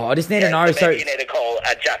 I just need to know. So maybe you need to call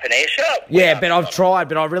a Japanese shop. yeah, but I've tried.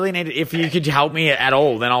 But I really need. If you could help me at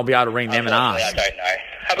all, then I'll be able to ring them and Unfortunately, ask. I don't know.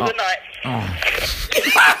 Have a good night.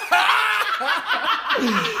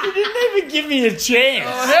 You didn't even give me a chance.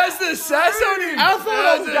 How's the sass on him? I thought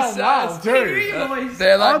I was going well, too.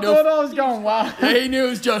 They're I like, thought I was going well. he knew it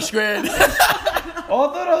was Josh Squared. I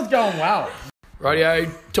thought I was going well. Rightio,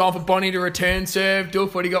 time for Bonnie to return serve.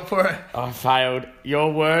 Doof, what do you got for her? I failed.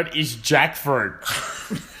 Your word is jackfruit.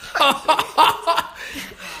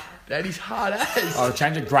 That is hard as. I'll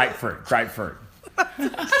change it grapefruit. Grapefruit.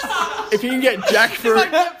 If you can get jackfruit.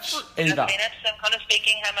 Either. Phoenix, I'm Connor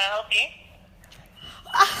speaking. How may I help you?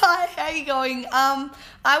 Hi, how you going?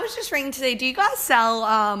 I was just ringing to see, do you guys sell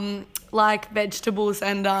like vegetables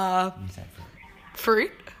and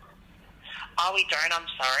fruit? Oh, we don't. I'm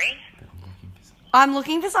sorry. I'm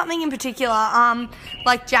looking for something in particular,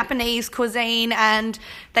 like Japanese cuisine, and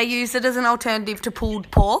they use it as an alternative to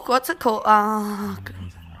pulled pork. What's it called?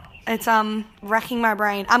 It's wrecking my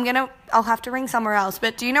brain. I'll have to ring somewhere else.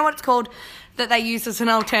 But do you know what it's called that they use as an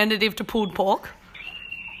alternative to pulled pork?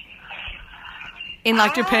 In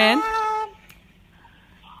like Japan?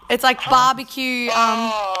 It's like barbecue,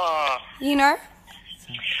 you know?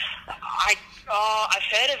 I've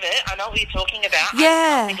heard of it. I know what you're talking about. Yeah.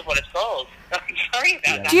 I can't think of what it's called. I'm sorry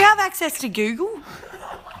about that. Do you have access to Google?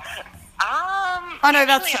 I know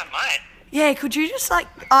that's. Actually, I might. Yeah, could you just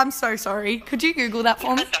I'm so sorry. Could you Google that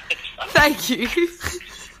for me? Thank you. Wait a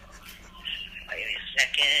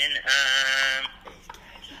second.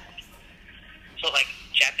 So like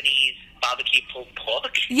Japanese barbecue pulled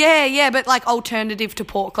pork? Yeah, but like alternative to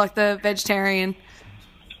pork, like the vegetarian.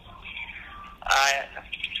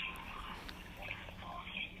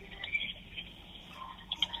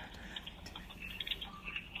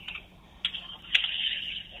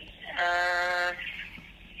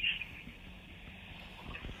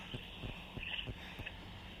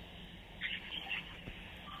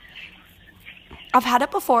 I've had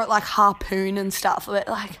it before at like Harpoon and stuff, but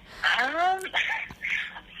like. I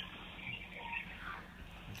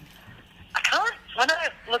can't. When I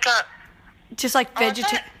look up. Just like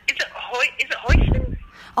vegetarian. Is it hoisin?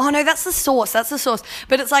 Oh no, that's the sauce. That's the sauce.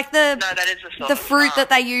 But it's like the. No, that is the sauce. The fruit that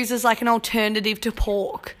they use as like an alternative to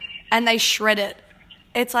pork, and they shred it.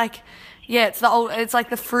 It's like, yeah, it's like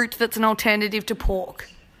the fruit that's an alternative to pork.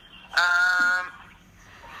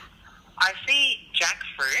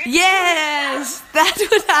 fruit? Yes, that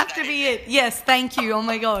would have to be it. Yes, thank you. Oh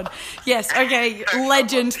my god. Yes, okay,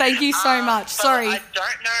 legend. Thank you so much. So Sorry. I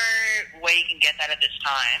don't know where you can get that at this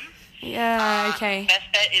time. Yeah, okay.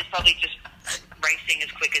 Best bet is probably just racing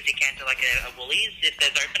as quick as you can to like a Woolies if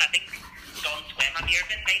there's open. I think Golden Square might be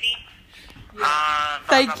open, maybe. But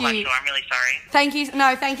Thank I'm not quite you. sure. I'm really sorry. Thank you.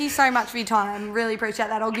 No, thank you so much for your time. Really appreciate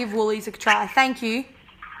that. I'll give Woolies a try. Thank you.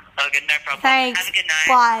 Oh, good, no problem. Thanks. Have a good night.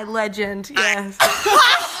 Bye, legend. Yes.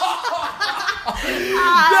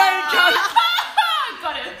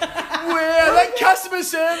 Wow, that customer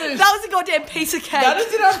service. That was a goddamn piece of cake. That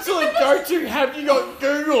is an absolute go-to. Have you got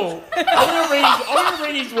Google? I'm gonna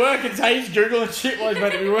read his work and say he's Google and shit while he's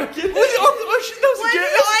meant to be working. That was a girl. That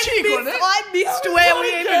was a chick, wasn't it? I missed where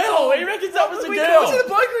we ended. Girl, he reckons that was a Was girl. it a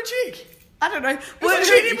bloke or a chick? I don't know. Who a did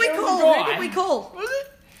chick. we It was a call? Who guy. did we call? Was it?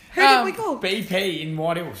 Who did we call? BP in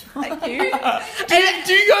White Hills. Thank you.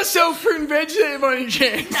 Do you guys sell fruit and veg there by any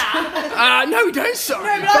chance? No, we don't, sorry.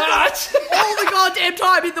 No, but I've got all the goddamn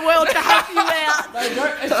time in the world to help you out.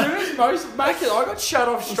 As soon as most Macca's, I got shut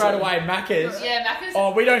off straight away at Macca's. Yeah, Macca's.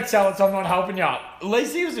 Oh, we don't sell it, so I'm not helping you. At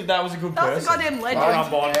least that was a good That was person. a goddamn legend. Well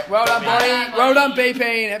done, Bonnie. Well done, Bonnie. Well done, BP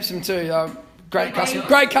and Epsom too. Great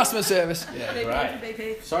customer service.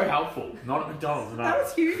 BP. So helpful. Not at McDonald's, no. That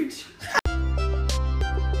was huge.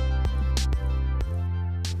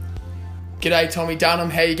 G'day, Tommy Dunham.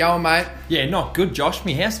 How you going, mate? Yeah, not good, Josh.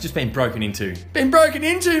 My house has just been broken into. Been broken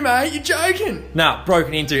into, mate. You're joking. Nah,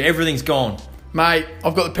 broken into. Everything's gone. Mate,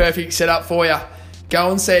 I've got the perfect setup for you. Go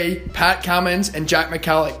and see Pat Cummins and Jack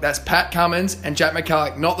McCulloch. That's Pat Cummins and Jack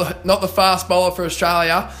McCulloch. Not the fast bowler for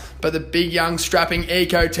Australia, but the big, young, strapping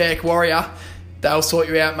eco-tech warrior. They'll sort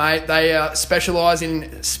you out, mate. They specialise in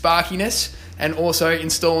sparkiness and also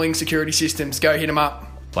installing security systems. Go hit them up.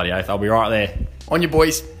 Bloody oath, I'll be right there. On your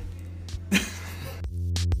boys.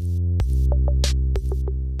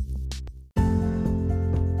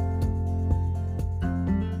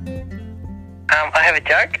 I have a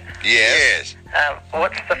joke. Yes.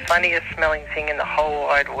 What's the funniest smelling thing in the whole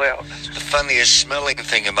wide world? The funniest smelling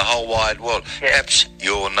thing in the whole wide world. Yeah. Perhaps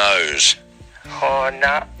your nose. Oh,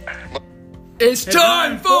 no. It's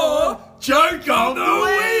time for Joke of the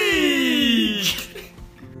Week!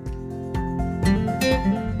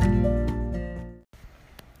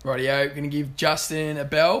 Rightio, going to give Justin a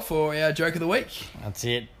bell for our Joke of the Week. That's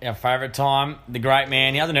it. Our favourite time. The great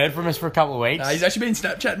man. He hasn't heard from us for a couple of weeks. He's actually been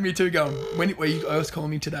Snapchatting me too, going, when were you guys calling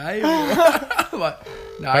me today? Or, like,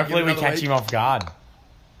 no, Hopefully we catch him off guard.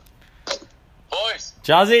 Boys.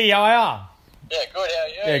 Juzzy, how are Yeah, good. How are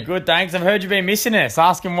you? you? Yeah, good, thanks. I've heard you've been missing us.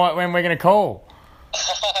 Ask him when we're going to call.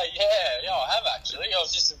 yeah, I have actually. I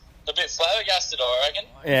was just a bit flabbergasted, I reckon.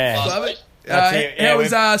 Yeah. Last Love week. it. That's it. Yeah, how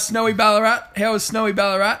was snowy Ballarat? How was snowy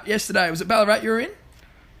Ballarat yesterday? Was it Ballarat you were in?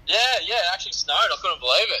 Yeah, it actually snowed. I couldn't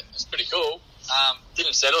believe it. It's pretty cool.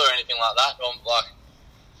 Didn't settle or anything like that.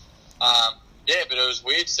 But it was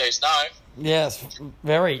weird to see snow. Yes,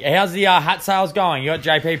 very. How's the hat sales going? You got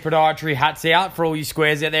JP Proprietary hats out for all you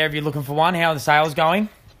squares out there if you're looking for one. How are the sales going?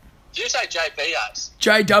 Did you say JP hats?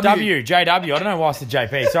 JW. JW. I don't know why I said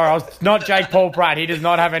JP. Sorry, I was not Jake Paul Pratt. He does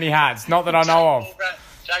not have any hats. Not that I know of.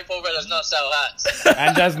 Jake Paul does not sell hats.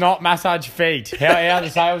 And does not massage feet. How are the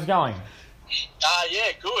sales going?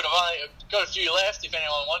 Yeah, good. I've only got a few left if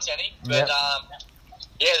anyone wants any. But,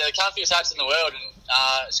 they're the comfiest hats in the world.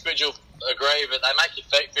 And Squidge will agree, but they make your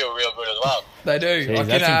feet feel real good as well. They do. Jeez,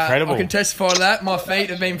 that's incredible. I can testify to that. My feet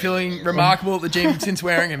have been feeling remarkable at the gym since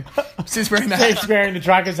wearing them. Since wearing that. He's wearing the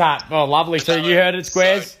truckers hat. Oh, lovely. So you heard it,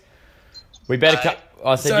 Squares? We better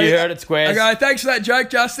I said you heard it, Squares. Okay, thanks for that joke,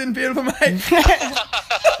 Justin. Beautiful, mate.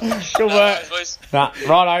 Good work.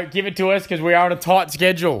 Righto, give it to us because we are on a tight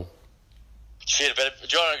schedule. Shit, do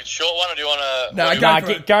you want a short one or do you want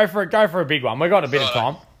to... Go for a big one. We got a bit of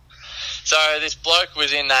time. So this bloke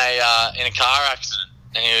was in a car accident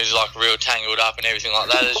and he was like real tangled up and everything like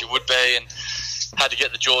that, as you would be, and had to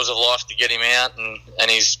get the jaws of life to get him out, and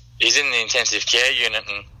he's in the intensive care unit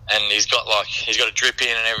and he's got a drip in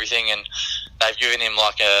and everything, and they've given him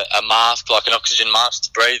like a mask, like an oxygen mask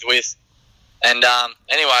to breathe with. And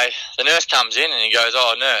anyway, the nurse comes in and he goes,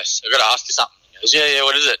 "Oh, nurse, I've got to ask you something." He goes, Yeah,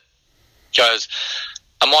 what is it? He goes,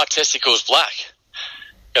 "Are my testicles black?"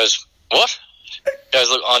 He goes, "What?" He goes,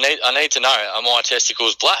 "Look, I need to know, are my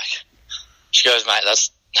testicles black?" She goes, "Mate,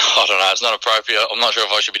 I don't know, it's not appropriate. I'm not sure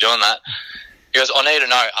if I should be doing that." He goes, "I need to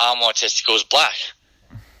know, are my testicles black?"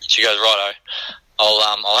 She goes, "Righto, I'll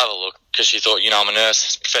have a look," because she thought, I'm a nurse,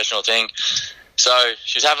 it's a professional thing. So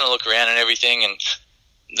she's having a look around and everything, and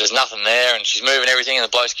there's nothing there, and she's moving everything, and the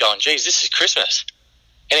bloke's going, "Geez, this is Christmas."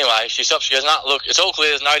 Anyway, she stops, she goes, "No, look, it's all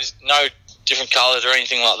clear, there's no different colours or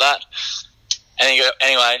anything like that." And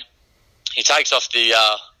anyway, he takes off the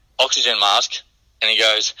oxygen mask and he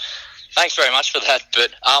goes, "Thanks very much for that,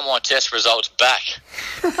 but are my test results back?"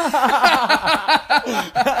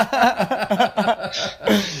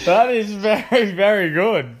 That is very, very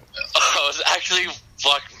good. I was actually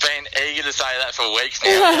been eager to say that for weeks now.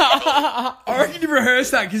 I reckon you rehearsed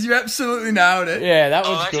that because you absolutely nailed it. Yeah, that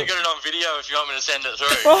I've was actually good. got it on video if you want me to send it through.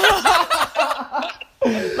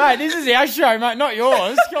 Mate, this is our show, mate, not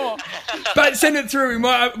yours. Come on. But send it through. We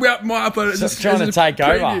might upload it. Just as trying a to take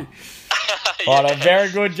over. preview. Right, very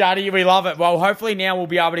good, Juddy. We love it. Well, hopefully now we'll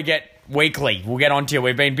be able to get weekly. We'll get on to you.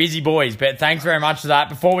 We've been busy boys, but thanks very much for that.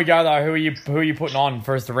 Before we go, though, who are you putting on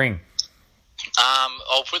for us to ring?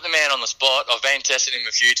 I'll put the man on the spot. I've been testing him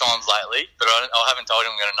a few times lately, but I haven't told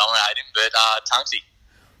him I'm going to nominate him. But Tunksy.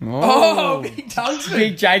 Oh, big Tunks.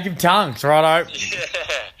 Big Jacob Tunks, righto. Yeah.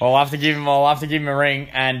 I'll have to give him a ring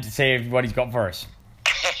and see what he's got for us.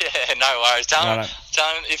 Yeah, no worries. Tell him Righto.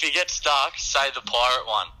 if he gets stuck, say the pirate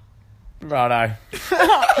one. Righto.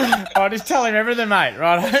 I'll just tell him everything, mate.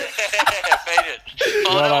 Righto. Feed it. I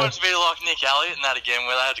Righto. don't want it to be like Nick Elliott and that again,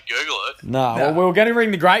 where they had to Google it. No, well, we were going to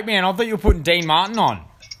ring the great man. I thought you were putting Dean Martin on.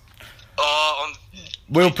 Oh,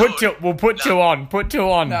 We'll put two on. Put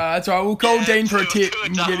two on. No, that's all right. We'll call Dean for a tip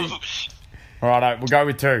and get him. Righto, we'll go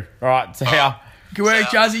with two. All right, see ya. Good work,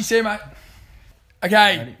 Juzzy. See you, mate.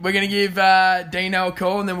 Okay, we're going to give Dino a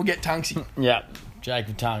call and then we'll get Tunksy. Yeah,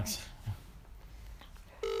 Jacob Tunks.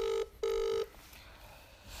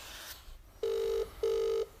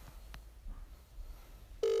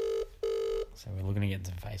 So we're looking to get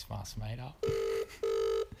some face masks made up.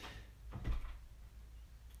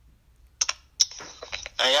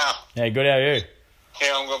 Yeah. Yeah, good. How are you?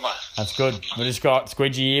 Yeah, I'm good, mate. That's good. We just got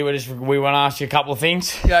Squidgy here. We want to ask you a couple of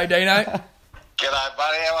things. Go, Dino. G'day, buddy.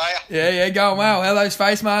 How are you? Yeah, going well. How are those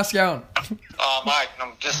face masks going? Oh, mate,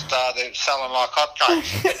 I'm just they're selling like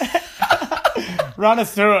hotcakes. Run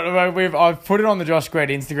us through it. I've put it on the Josh Squared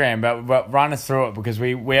Instagram, but run us through it because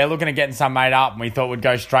we're looking at getting some made up and we thought we'd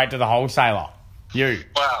go straight to the wholesaler. You.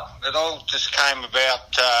 Well, it all just came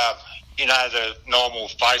about, the normal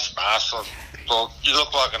face mask. Well, you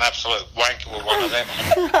look like an absolute wanker with one of them.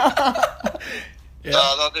 Yeah. So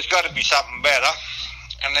I thought there's got to be something better.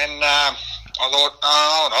 And then I thought,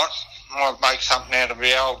 hold on, I might make something out of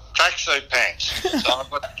the old tracksuit pants. So I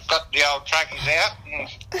got the old trackies out and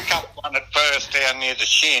cut one at first down near the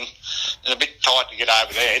shin. It's a bit tight to get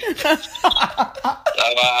over there. So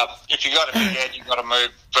if you got a big head, you've got to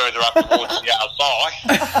move further up towards the other thigh.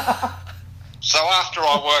 So after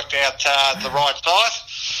I worked out the right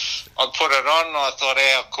size, I put it on and I thought,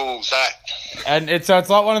 how cool's that? And it's like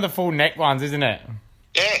one of the full neck ones, isn't it?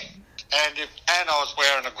 Yeah. And I was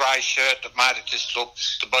wearing a grey shirt that made it just look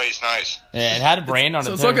the bee's knees. Yeah, it had a brand on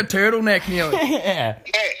So it it's too. like a turtleneck nearly. Yeah.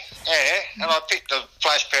 Yeah. And I picked a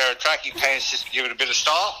flash pair of trackie pants just to give it a bit of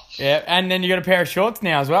style. Yeah, and then you got a pair of shorts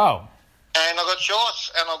now as well. And I got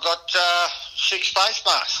shorts and I got 6 face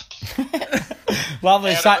masks.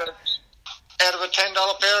 Lovely. Out of a $10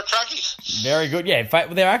 pair of trackies. Very good. Yeah,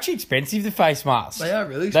 they're actually expensive, the face masks. They are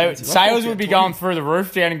really expensive. Sales would be going through the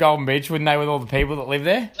roof down in Golden Beach, wouldn't they, with all the people that live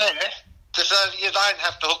there? Yeah. Because you don't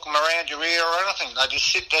have to hook them around your ear or anything. They just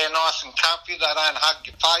sit there nice and comfy. They don't hug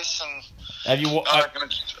your face. And Have you? I reckon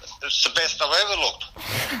it's the best I've ever looked.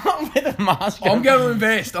 With a mask. I'm going to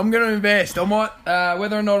invest. I might,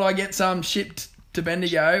 whether or not I get some shipped to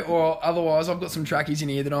Bendigo or otherwise, I've got some trackies in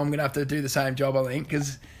here that I'm going to have to do the same job, I think,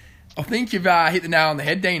 because I think you've hit the nail on the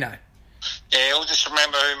head, Dino. Yeah, we'll just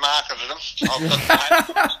remember who marketed them.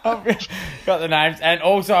 I've got the names. And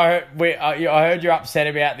also, I heard you're upset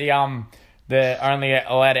about the only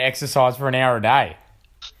allowed to exercise for an hour a day.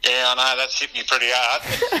 Yeah, I know, that's hit me pretty hard.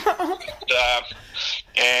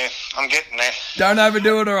 Yeah, I'm getting there. Don't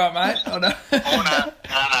overdo it, all right, mate. I know.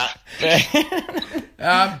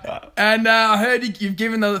 And I heard you've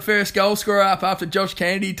given the first goal scorer up after Josh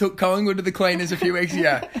Kennedy took Collingwood to the cleaners a few weeks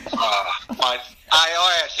ago. Mate,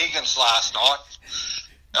 I had Higgins last night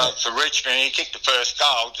for Richmond. He kicked the first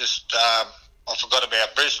goal. I forgot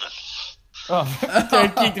about Brisbane. Oh,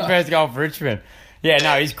 dude, kicked the first goal for Richmond. Yeah,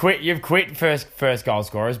 no, he's quit. You've quit first goal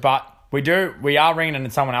scorers, but we are ringing in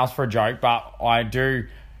someone else for a joke. But I do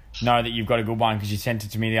know that you've got a good one because you sent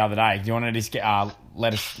it to me the other day. Do you want to just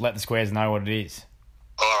let the squares know what it is?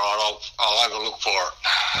 All right, I'll have a look for it.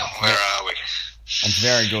 Where are we? It's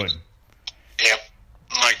very good. Yep.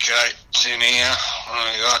 Okay, it's in here. What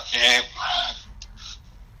have we got? Yep.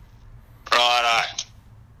 Righto.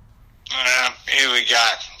 Here we go.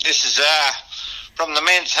 This is from the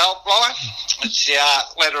Men's Helpline. It's the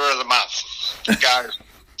letter of the month. It goes,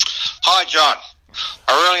 "Hi, John.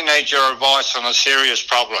 I really need your advice on a serious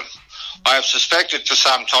problem. I have suspected for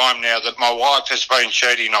some time now that my wife has been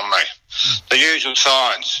cheating on me. The usual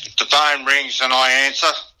signs. If the phone rings and I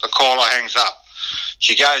answer, the caller hangs up.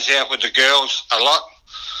 She goes out with the girls a lot.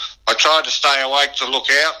 I try to stay awake to look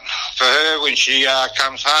out for her when she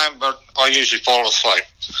comes home, but I usually fall asleep.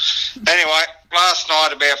 Anyway, last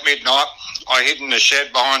night about midnight, I hid in the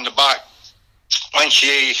shed behind the boat. When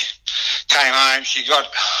she came home, she got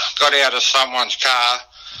out of someone's car,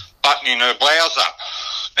 buttoning her blouse up.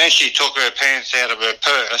 Then she took her pants out of her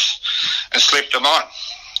purse and slipped them on.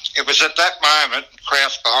 It was at that moment,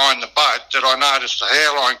 crouched behind the boat, that I noticed a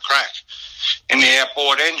hairline crack in the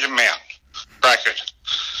outboard engine mount bracket.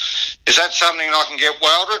 Is that something I can get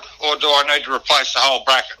welded, or do I need to replace the whole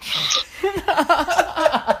bracket?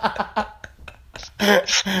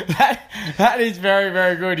 That is very,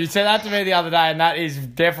 very good. You said that to me the other day, and that is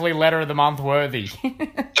definitely letter of the month worthy. Too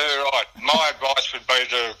right. My advice would be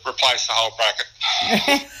to replace the whole bracket.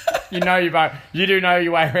 You do know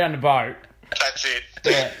your way around the boat. That's it.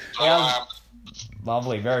 Yeah.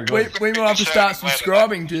 Lovely, very good. We might have to start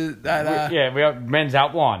subscribing to that. Yeah, we have Men's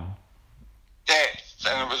Helpline. Yeah,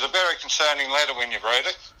 and it was a very concerning letter when you read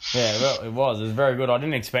it. Yeah, well, it was. It was very good. I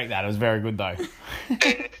didn't expect that. It was very good, though.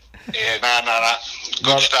 Yeah, no.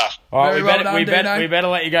 Good stuff. All right, we better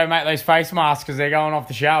let you go make those face masks because they're going off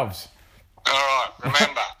the shelves. All right,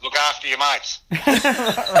 remember, look after your mates.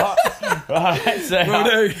 Right, so, Will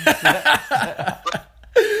do.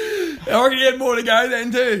 I reckon he had more to go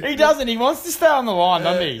then too. He doesn't. He wants to stay on the line,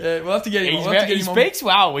 doesn't he? We'll have to get him. He speaks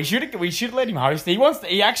well. We should let him host.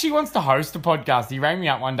 He actually wants to host a podcast. He rang me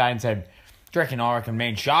up one day and said, "Do you reckon me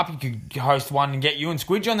and Sharpie could host one and get you and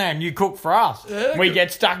Squidge on there and you cook for us? We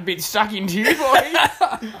get stuck into you, boy."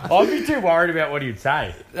 I'd be too worried about what he'd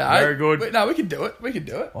say. Very good. No, we can do it.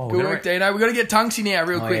 Oh, good work, Dino. We've got to get Tunksy now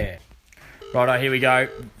real quick. Yeah. Righto, here we go.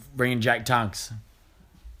 Bringing Jack Tunks.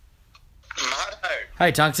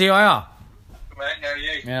 Hey, Tunksy, how are Good, mate. How are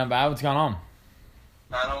you? you? Yeah, not bad. What's going on?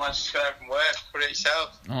 No, not much. Just got home from work. What about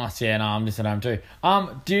yourself? Oh, yeah, no, I'm just at home too.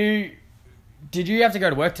 Did you have to go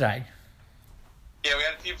to work today? Yeah, we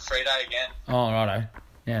had a free day again. Oh, righto.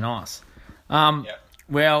 Yeah, nice.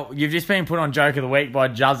 Well, you've just been put on Joke of the Week by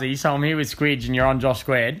Juzzy, so I'm here with Squidge and you're on Josh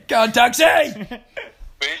Squared. Go on, Tunksy!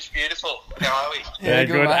 It's beautiful. How are we? Yeah,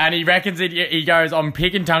 good. And he reckons he goes, I'm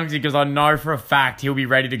picking Tunksy because I know for a fact he'll be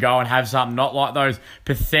ready to go and have something, not like those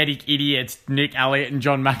pathetic idiots, Nick Elliott and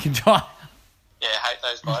John McIntyre. Yeah, I hate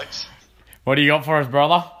those blokes. What do you got for us,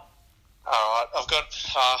 brother? All right, I've got,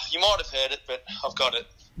 you might have heard it, but I've got it.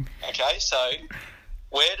 Okay, so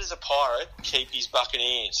where does a pirate keep his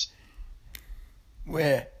buccaneers?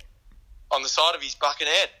 Where? On the side of his bucket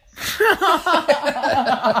head.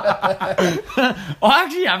 I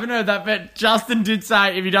actually haven't heard that, but Justin did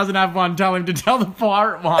say if he doesn't have one, tell him to tell the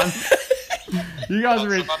pirate one. You guys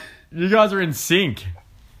are in sync.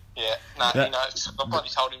 Yeah, he knows. I bloody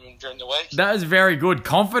told him during the week. That is very good.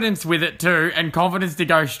 Confidence with it too, and confidence to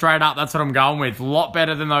go straight up. That's what I'm going with. A lot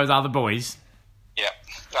better than those other boys. Yeah,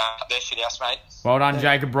 they're shit house, mate. Well done,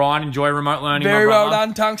 Jacob Bryan. Enjoy remote learning. Very well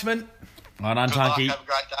done, Tunksman. Well done, Good luck. Tunky. Have a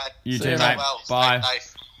great day. You See too, you mate. well. Bye. Stay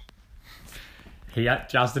safe.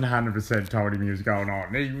 Justin 100% told him he was going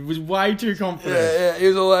on. He was way too confident. Yeah, he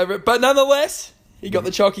was all over it. But nonetheless, he got the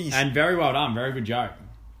chockies. And very well done. Very good joke.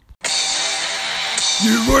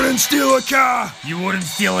 You wouldn't steal a car. You wouldn't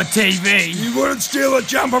steal a TV. You wouldn't steal a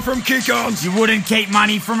jumper from Kick-Ons. You wouldn't keep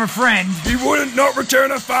money from a friend. You wouldn't not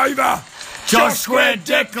return a favour. Josh Squared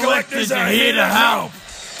Debt Collectors are here to help.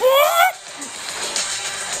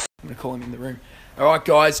 I'm going to call him in the room. All right,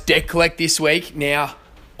 guys, debt collect this week. Now,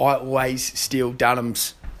 I always steal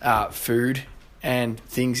Dunham's food and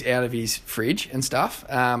things out of his fridge and stuff.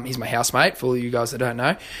 He's my housemate, for all of you guys that don't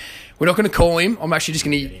know. We're not going to call him. I'm actually just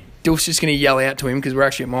going to... Dilf's just going to yell out to him because we're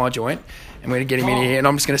actually at my joint and we're going to get him in here and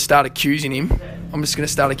I'm just going to start accusing him.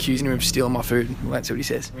 of stealing my food. Well, that's what he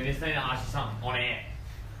says. We just need to ask you something on air.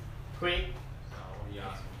 Quick.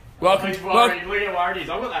 Welcome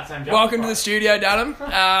Welcome to the studio, Dunham.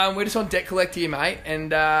 We're just on debt collect here, mate,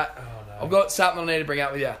 and I've got something I need to bring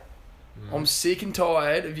up with you. I'm sick and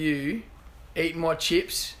tired of you eating my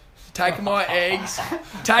chips, taking my eggs,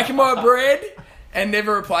 taking my bread, and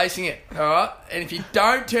never replacing it, alright? And if you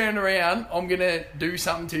don't turn around, I'm going to do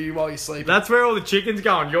something to you while you're sleeping. That's where all the chicken's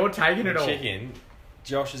going. You're taking it all. Chicken.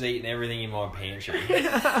 Josh has eaten everything in my pantry.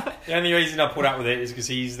 The only reason I put up with it is because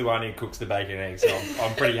he's the one who cooks the bacon and eggs, so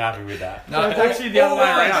I'm pretty happy with that. No, it's actually the other way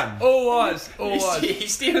around. All was. He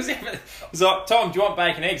steals everything. He's like, Tom, do you want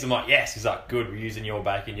bacon eggs? I'm like, yes. He's like, good, we're using your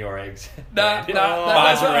bacon, your eggs. No,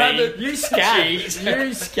 that's what happened. You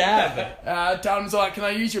scab. Dunham's like, can I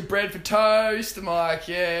use your bread for toast? I'm like,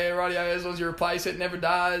 yeah, rightio, as long as you replace it. Never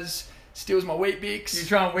does. steals my Wheat Bix. You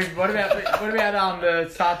try and whip. What about the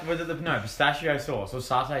pistachio sauce or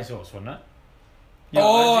satay sauce, wasn't it?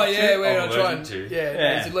 Oh, yeah, we're I'm going to try allergic and... to.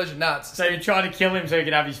 Yeah, he's allergic to nuts. So you tried to kill him so he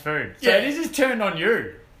could have his food. So Yeah. this is turned on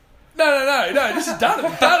you. No, this is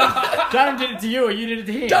Dunham. Dunham did it to you or you did it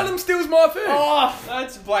to him? Dunham steals my food. Oh,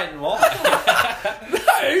 That's a blatant lie. No,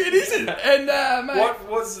 it isn't. And, mate, What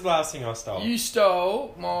was the last thing I stole? you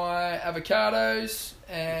stole my avocados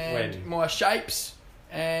and When? my shapes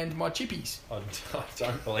and my chippies. I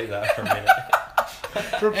don't believe that for a minute.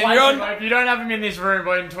 replace And you're on- him, mate. If you don't have him in this room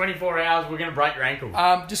in 24 hours, we're going to break your ankle.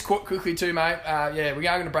 Just quickly too, mate. Yeah, we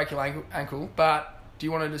are going to break your ankle, but do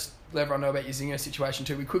you want to just let everyone know about your Zinger situation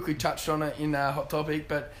too? We quickly touched on it in Hot Topic,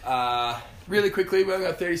 but really quickly, we only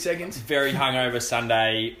got 30 seconds. Very hungover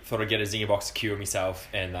Sunday. Thought I'd get a zinger box to cure myself,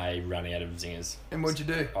 and they run out of zingers. And what'd you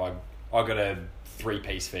do? I got a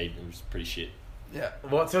 3-piece feed. It was pretty shit. Yeah.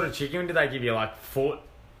 What sort of chicken did they give you? Like foot,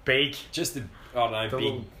 beak? Just the I don't know, The big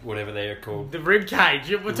little- whatever they're called. The rib cage.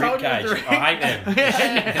 You were The told rib you it was cage. the rib- I hate them.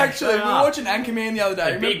 Actually, we were watching Anchorman the other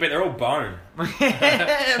day. They're big, but they're all bone.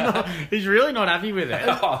 He's really not happy with it.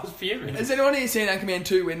 Oh, I was fuming. Has anyone here seen Anchorman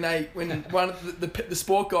 2 when one of the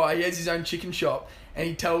sport guy, he has his own chicken shop and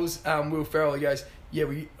he tells Will Ferrell, he goes, yeah,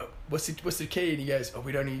 what's the key? And he goes,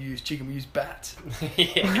 we don't need to use chicken, we use bats.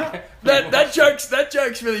 Yeah. that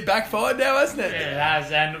joke's really backfired now, hasn't it? Yeah, it has,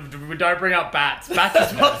 and we don't bring up bats.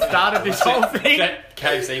 Bats is what started this whole thing.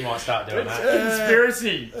 KFC might start doing that.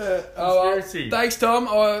 Conspiracy. Conspiracy. Thanks, Tom.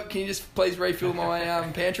 Can you just please refill my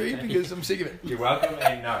pantry because I'm sick of it. You're welcome,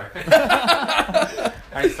 and no.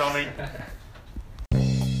 Thanks, Tommy.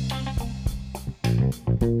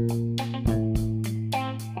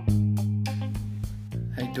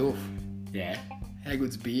 Hey, Doof, Yeah. how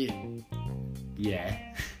good's beer? Yeah.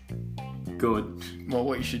 Good. Well,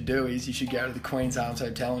 what you should do is you should go to the Queen's Arms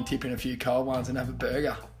Hotel and tip in a few cold ones and have a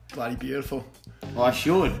burger. Bloody beautiful. Well, I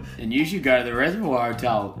should. And you should go to the Reservoir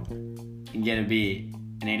Hotel and get a beer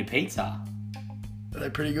and eat a pizza. Are they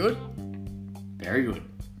pretty good? Very good.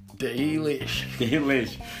 Delish.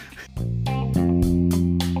 Delish.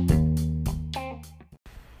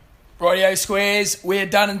 Rightio Squares, we're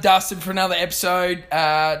done and dusted for another episode.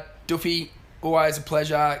 Duffy, always a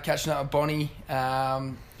pleasure catching up with Bonnie.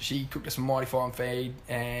 She cooked us a mighty fine feed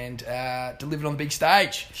and delivered on the big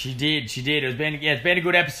stage. She did. It's been a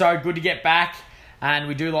good episode. Good to get back. And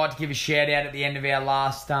we do like to give a shout out at the end of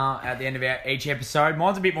our each episode.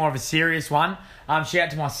 Mine's a bit more of a serious one. Shout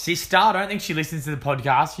out to my sister. I don't think she listens to the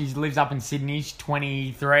podcast. She lives up in Sydney. She's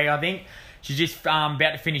 23, I think. She's just about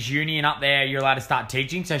to finish uni, and up there you're allowed to start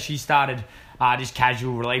teaching. So she started just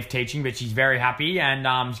casual relief teaching, but she's very happy and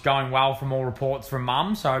it's going well from all reports from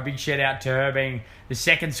mum. So a big shout out to her being the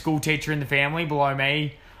second school teacher in the family below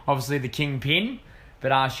me, obviously the kingpin.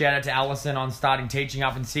 But shout out to Alison on starting teaching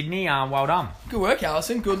up in Sydney. Well done. Good work,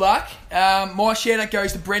 Alison. Good luck. My shout out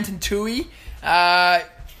goes to Brenton Toohey.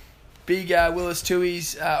 Big Willis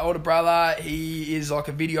Toohey's older brother. He is like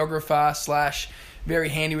a videographer / very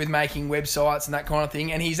handy with making websites and that kind of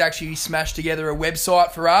thing. And he's actually smashed together a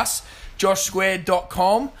website for us,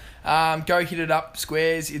 joshsquared.com. Go hit it up,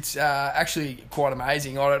 Squares. It's actually quite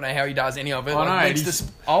amazing. I don't know how he does any of it. I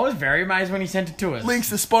was very amazed when he sent it to us. Links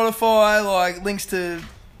to Spotify, links to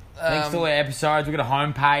all our episodes. We've got a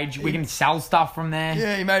homepage. We can sell stuff from there.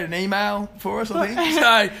 Yeah, he made an email for us, I think.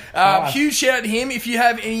 So, huge shout out to him. If you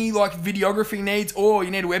have any videography needs or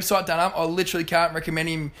you need a website done up, I literally can't recommend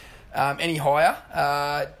him any higher.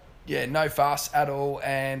 No fuss at all,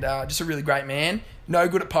 and just a really great man. No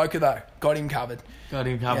good at poker though. Got him covered.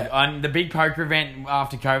 Yeah. And the big poker event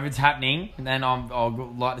after COVID's happening, and then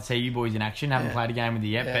I'll like to see you boys in action. Haven't played a game with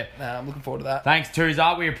you yet, but I'm looking forward to that. Thanks,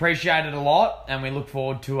 Tooza. We appreciate it a lot, and we look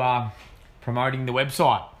forward to promoting the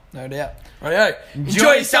website. No doubt. Rightio.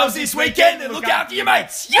 Enjoy yourselves this weekend and look after your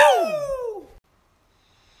mates. Yo!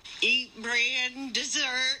 Eat bread and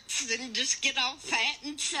desserts and just get all fat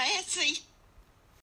and sassy.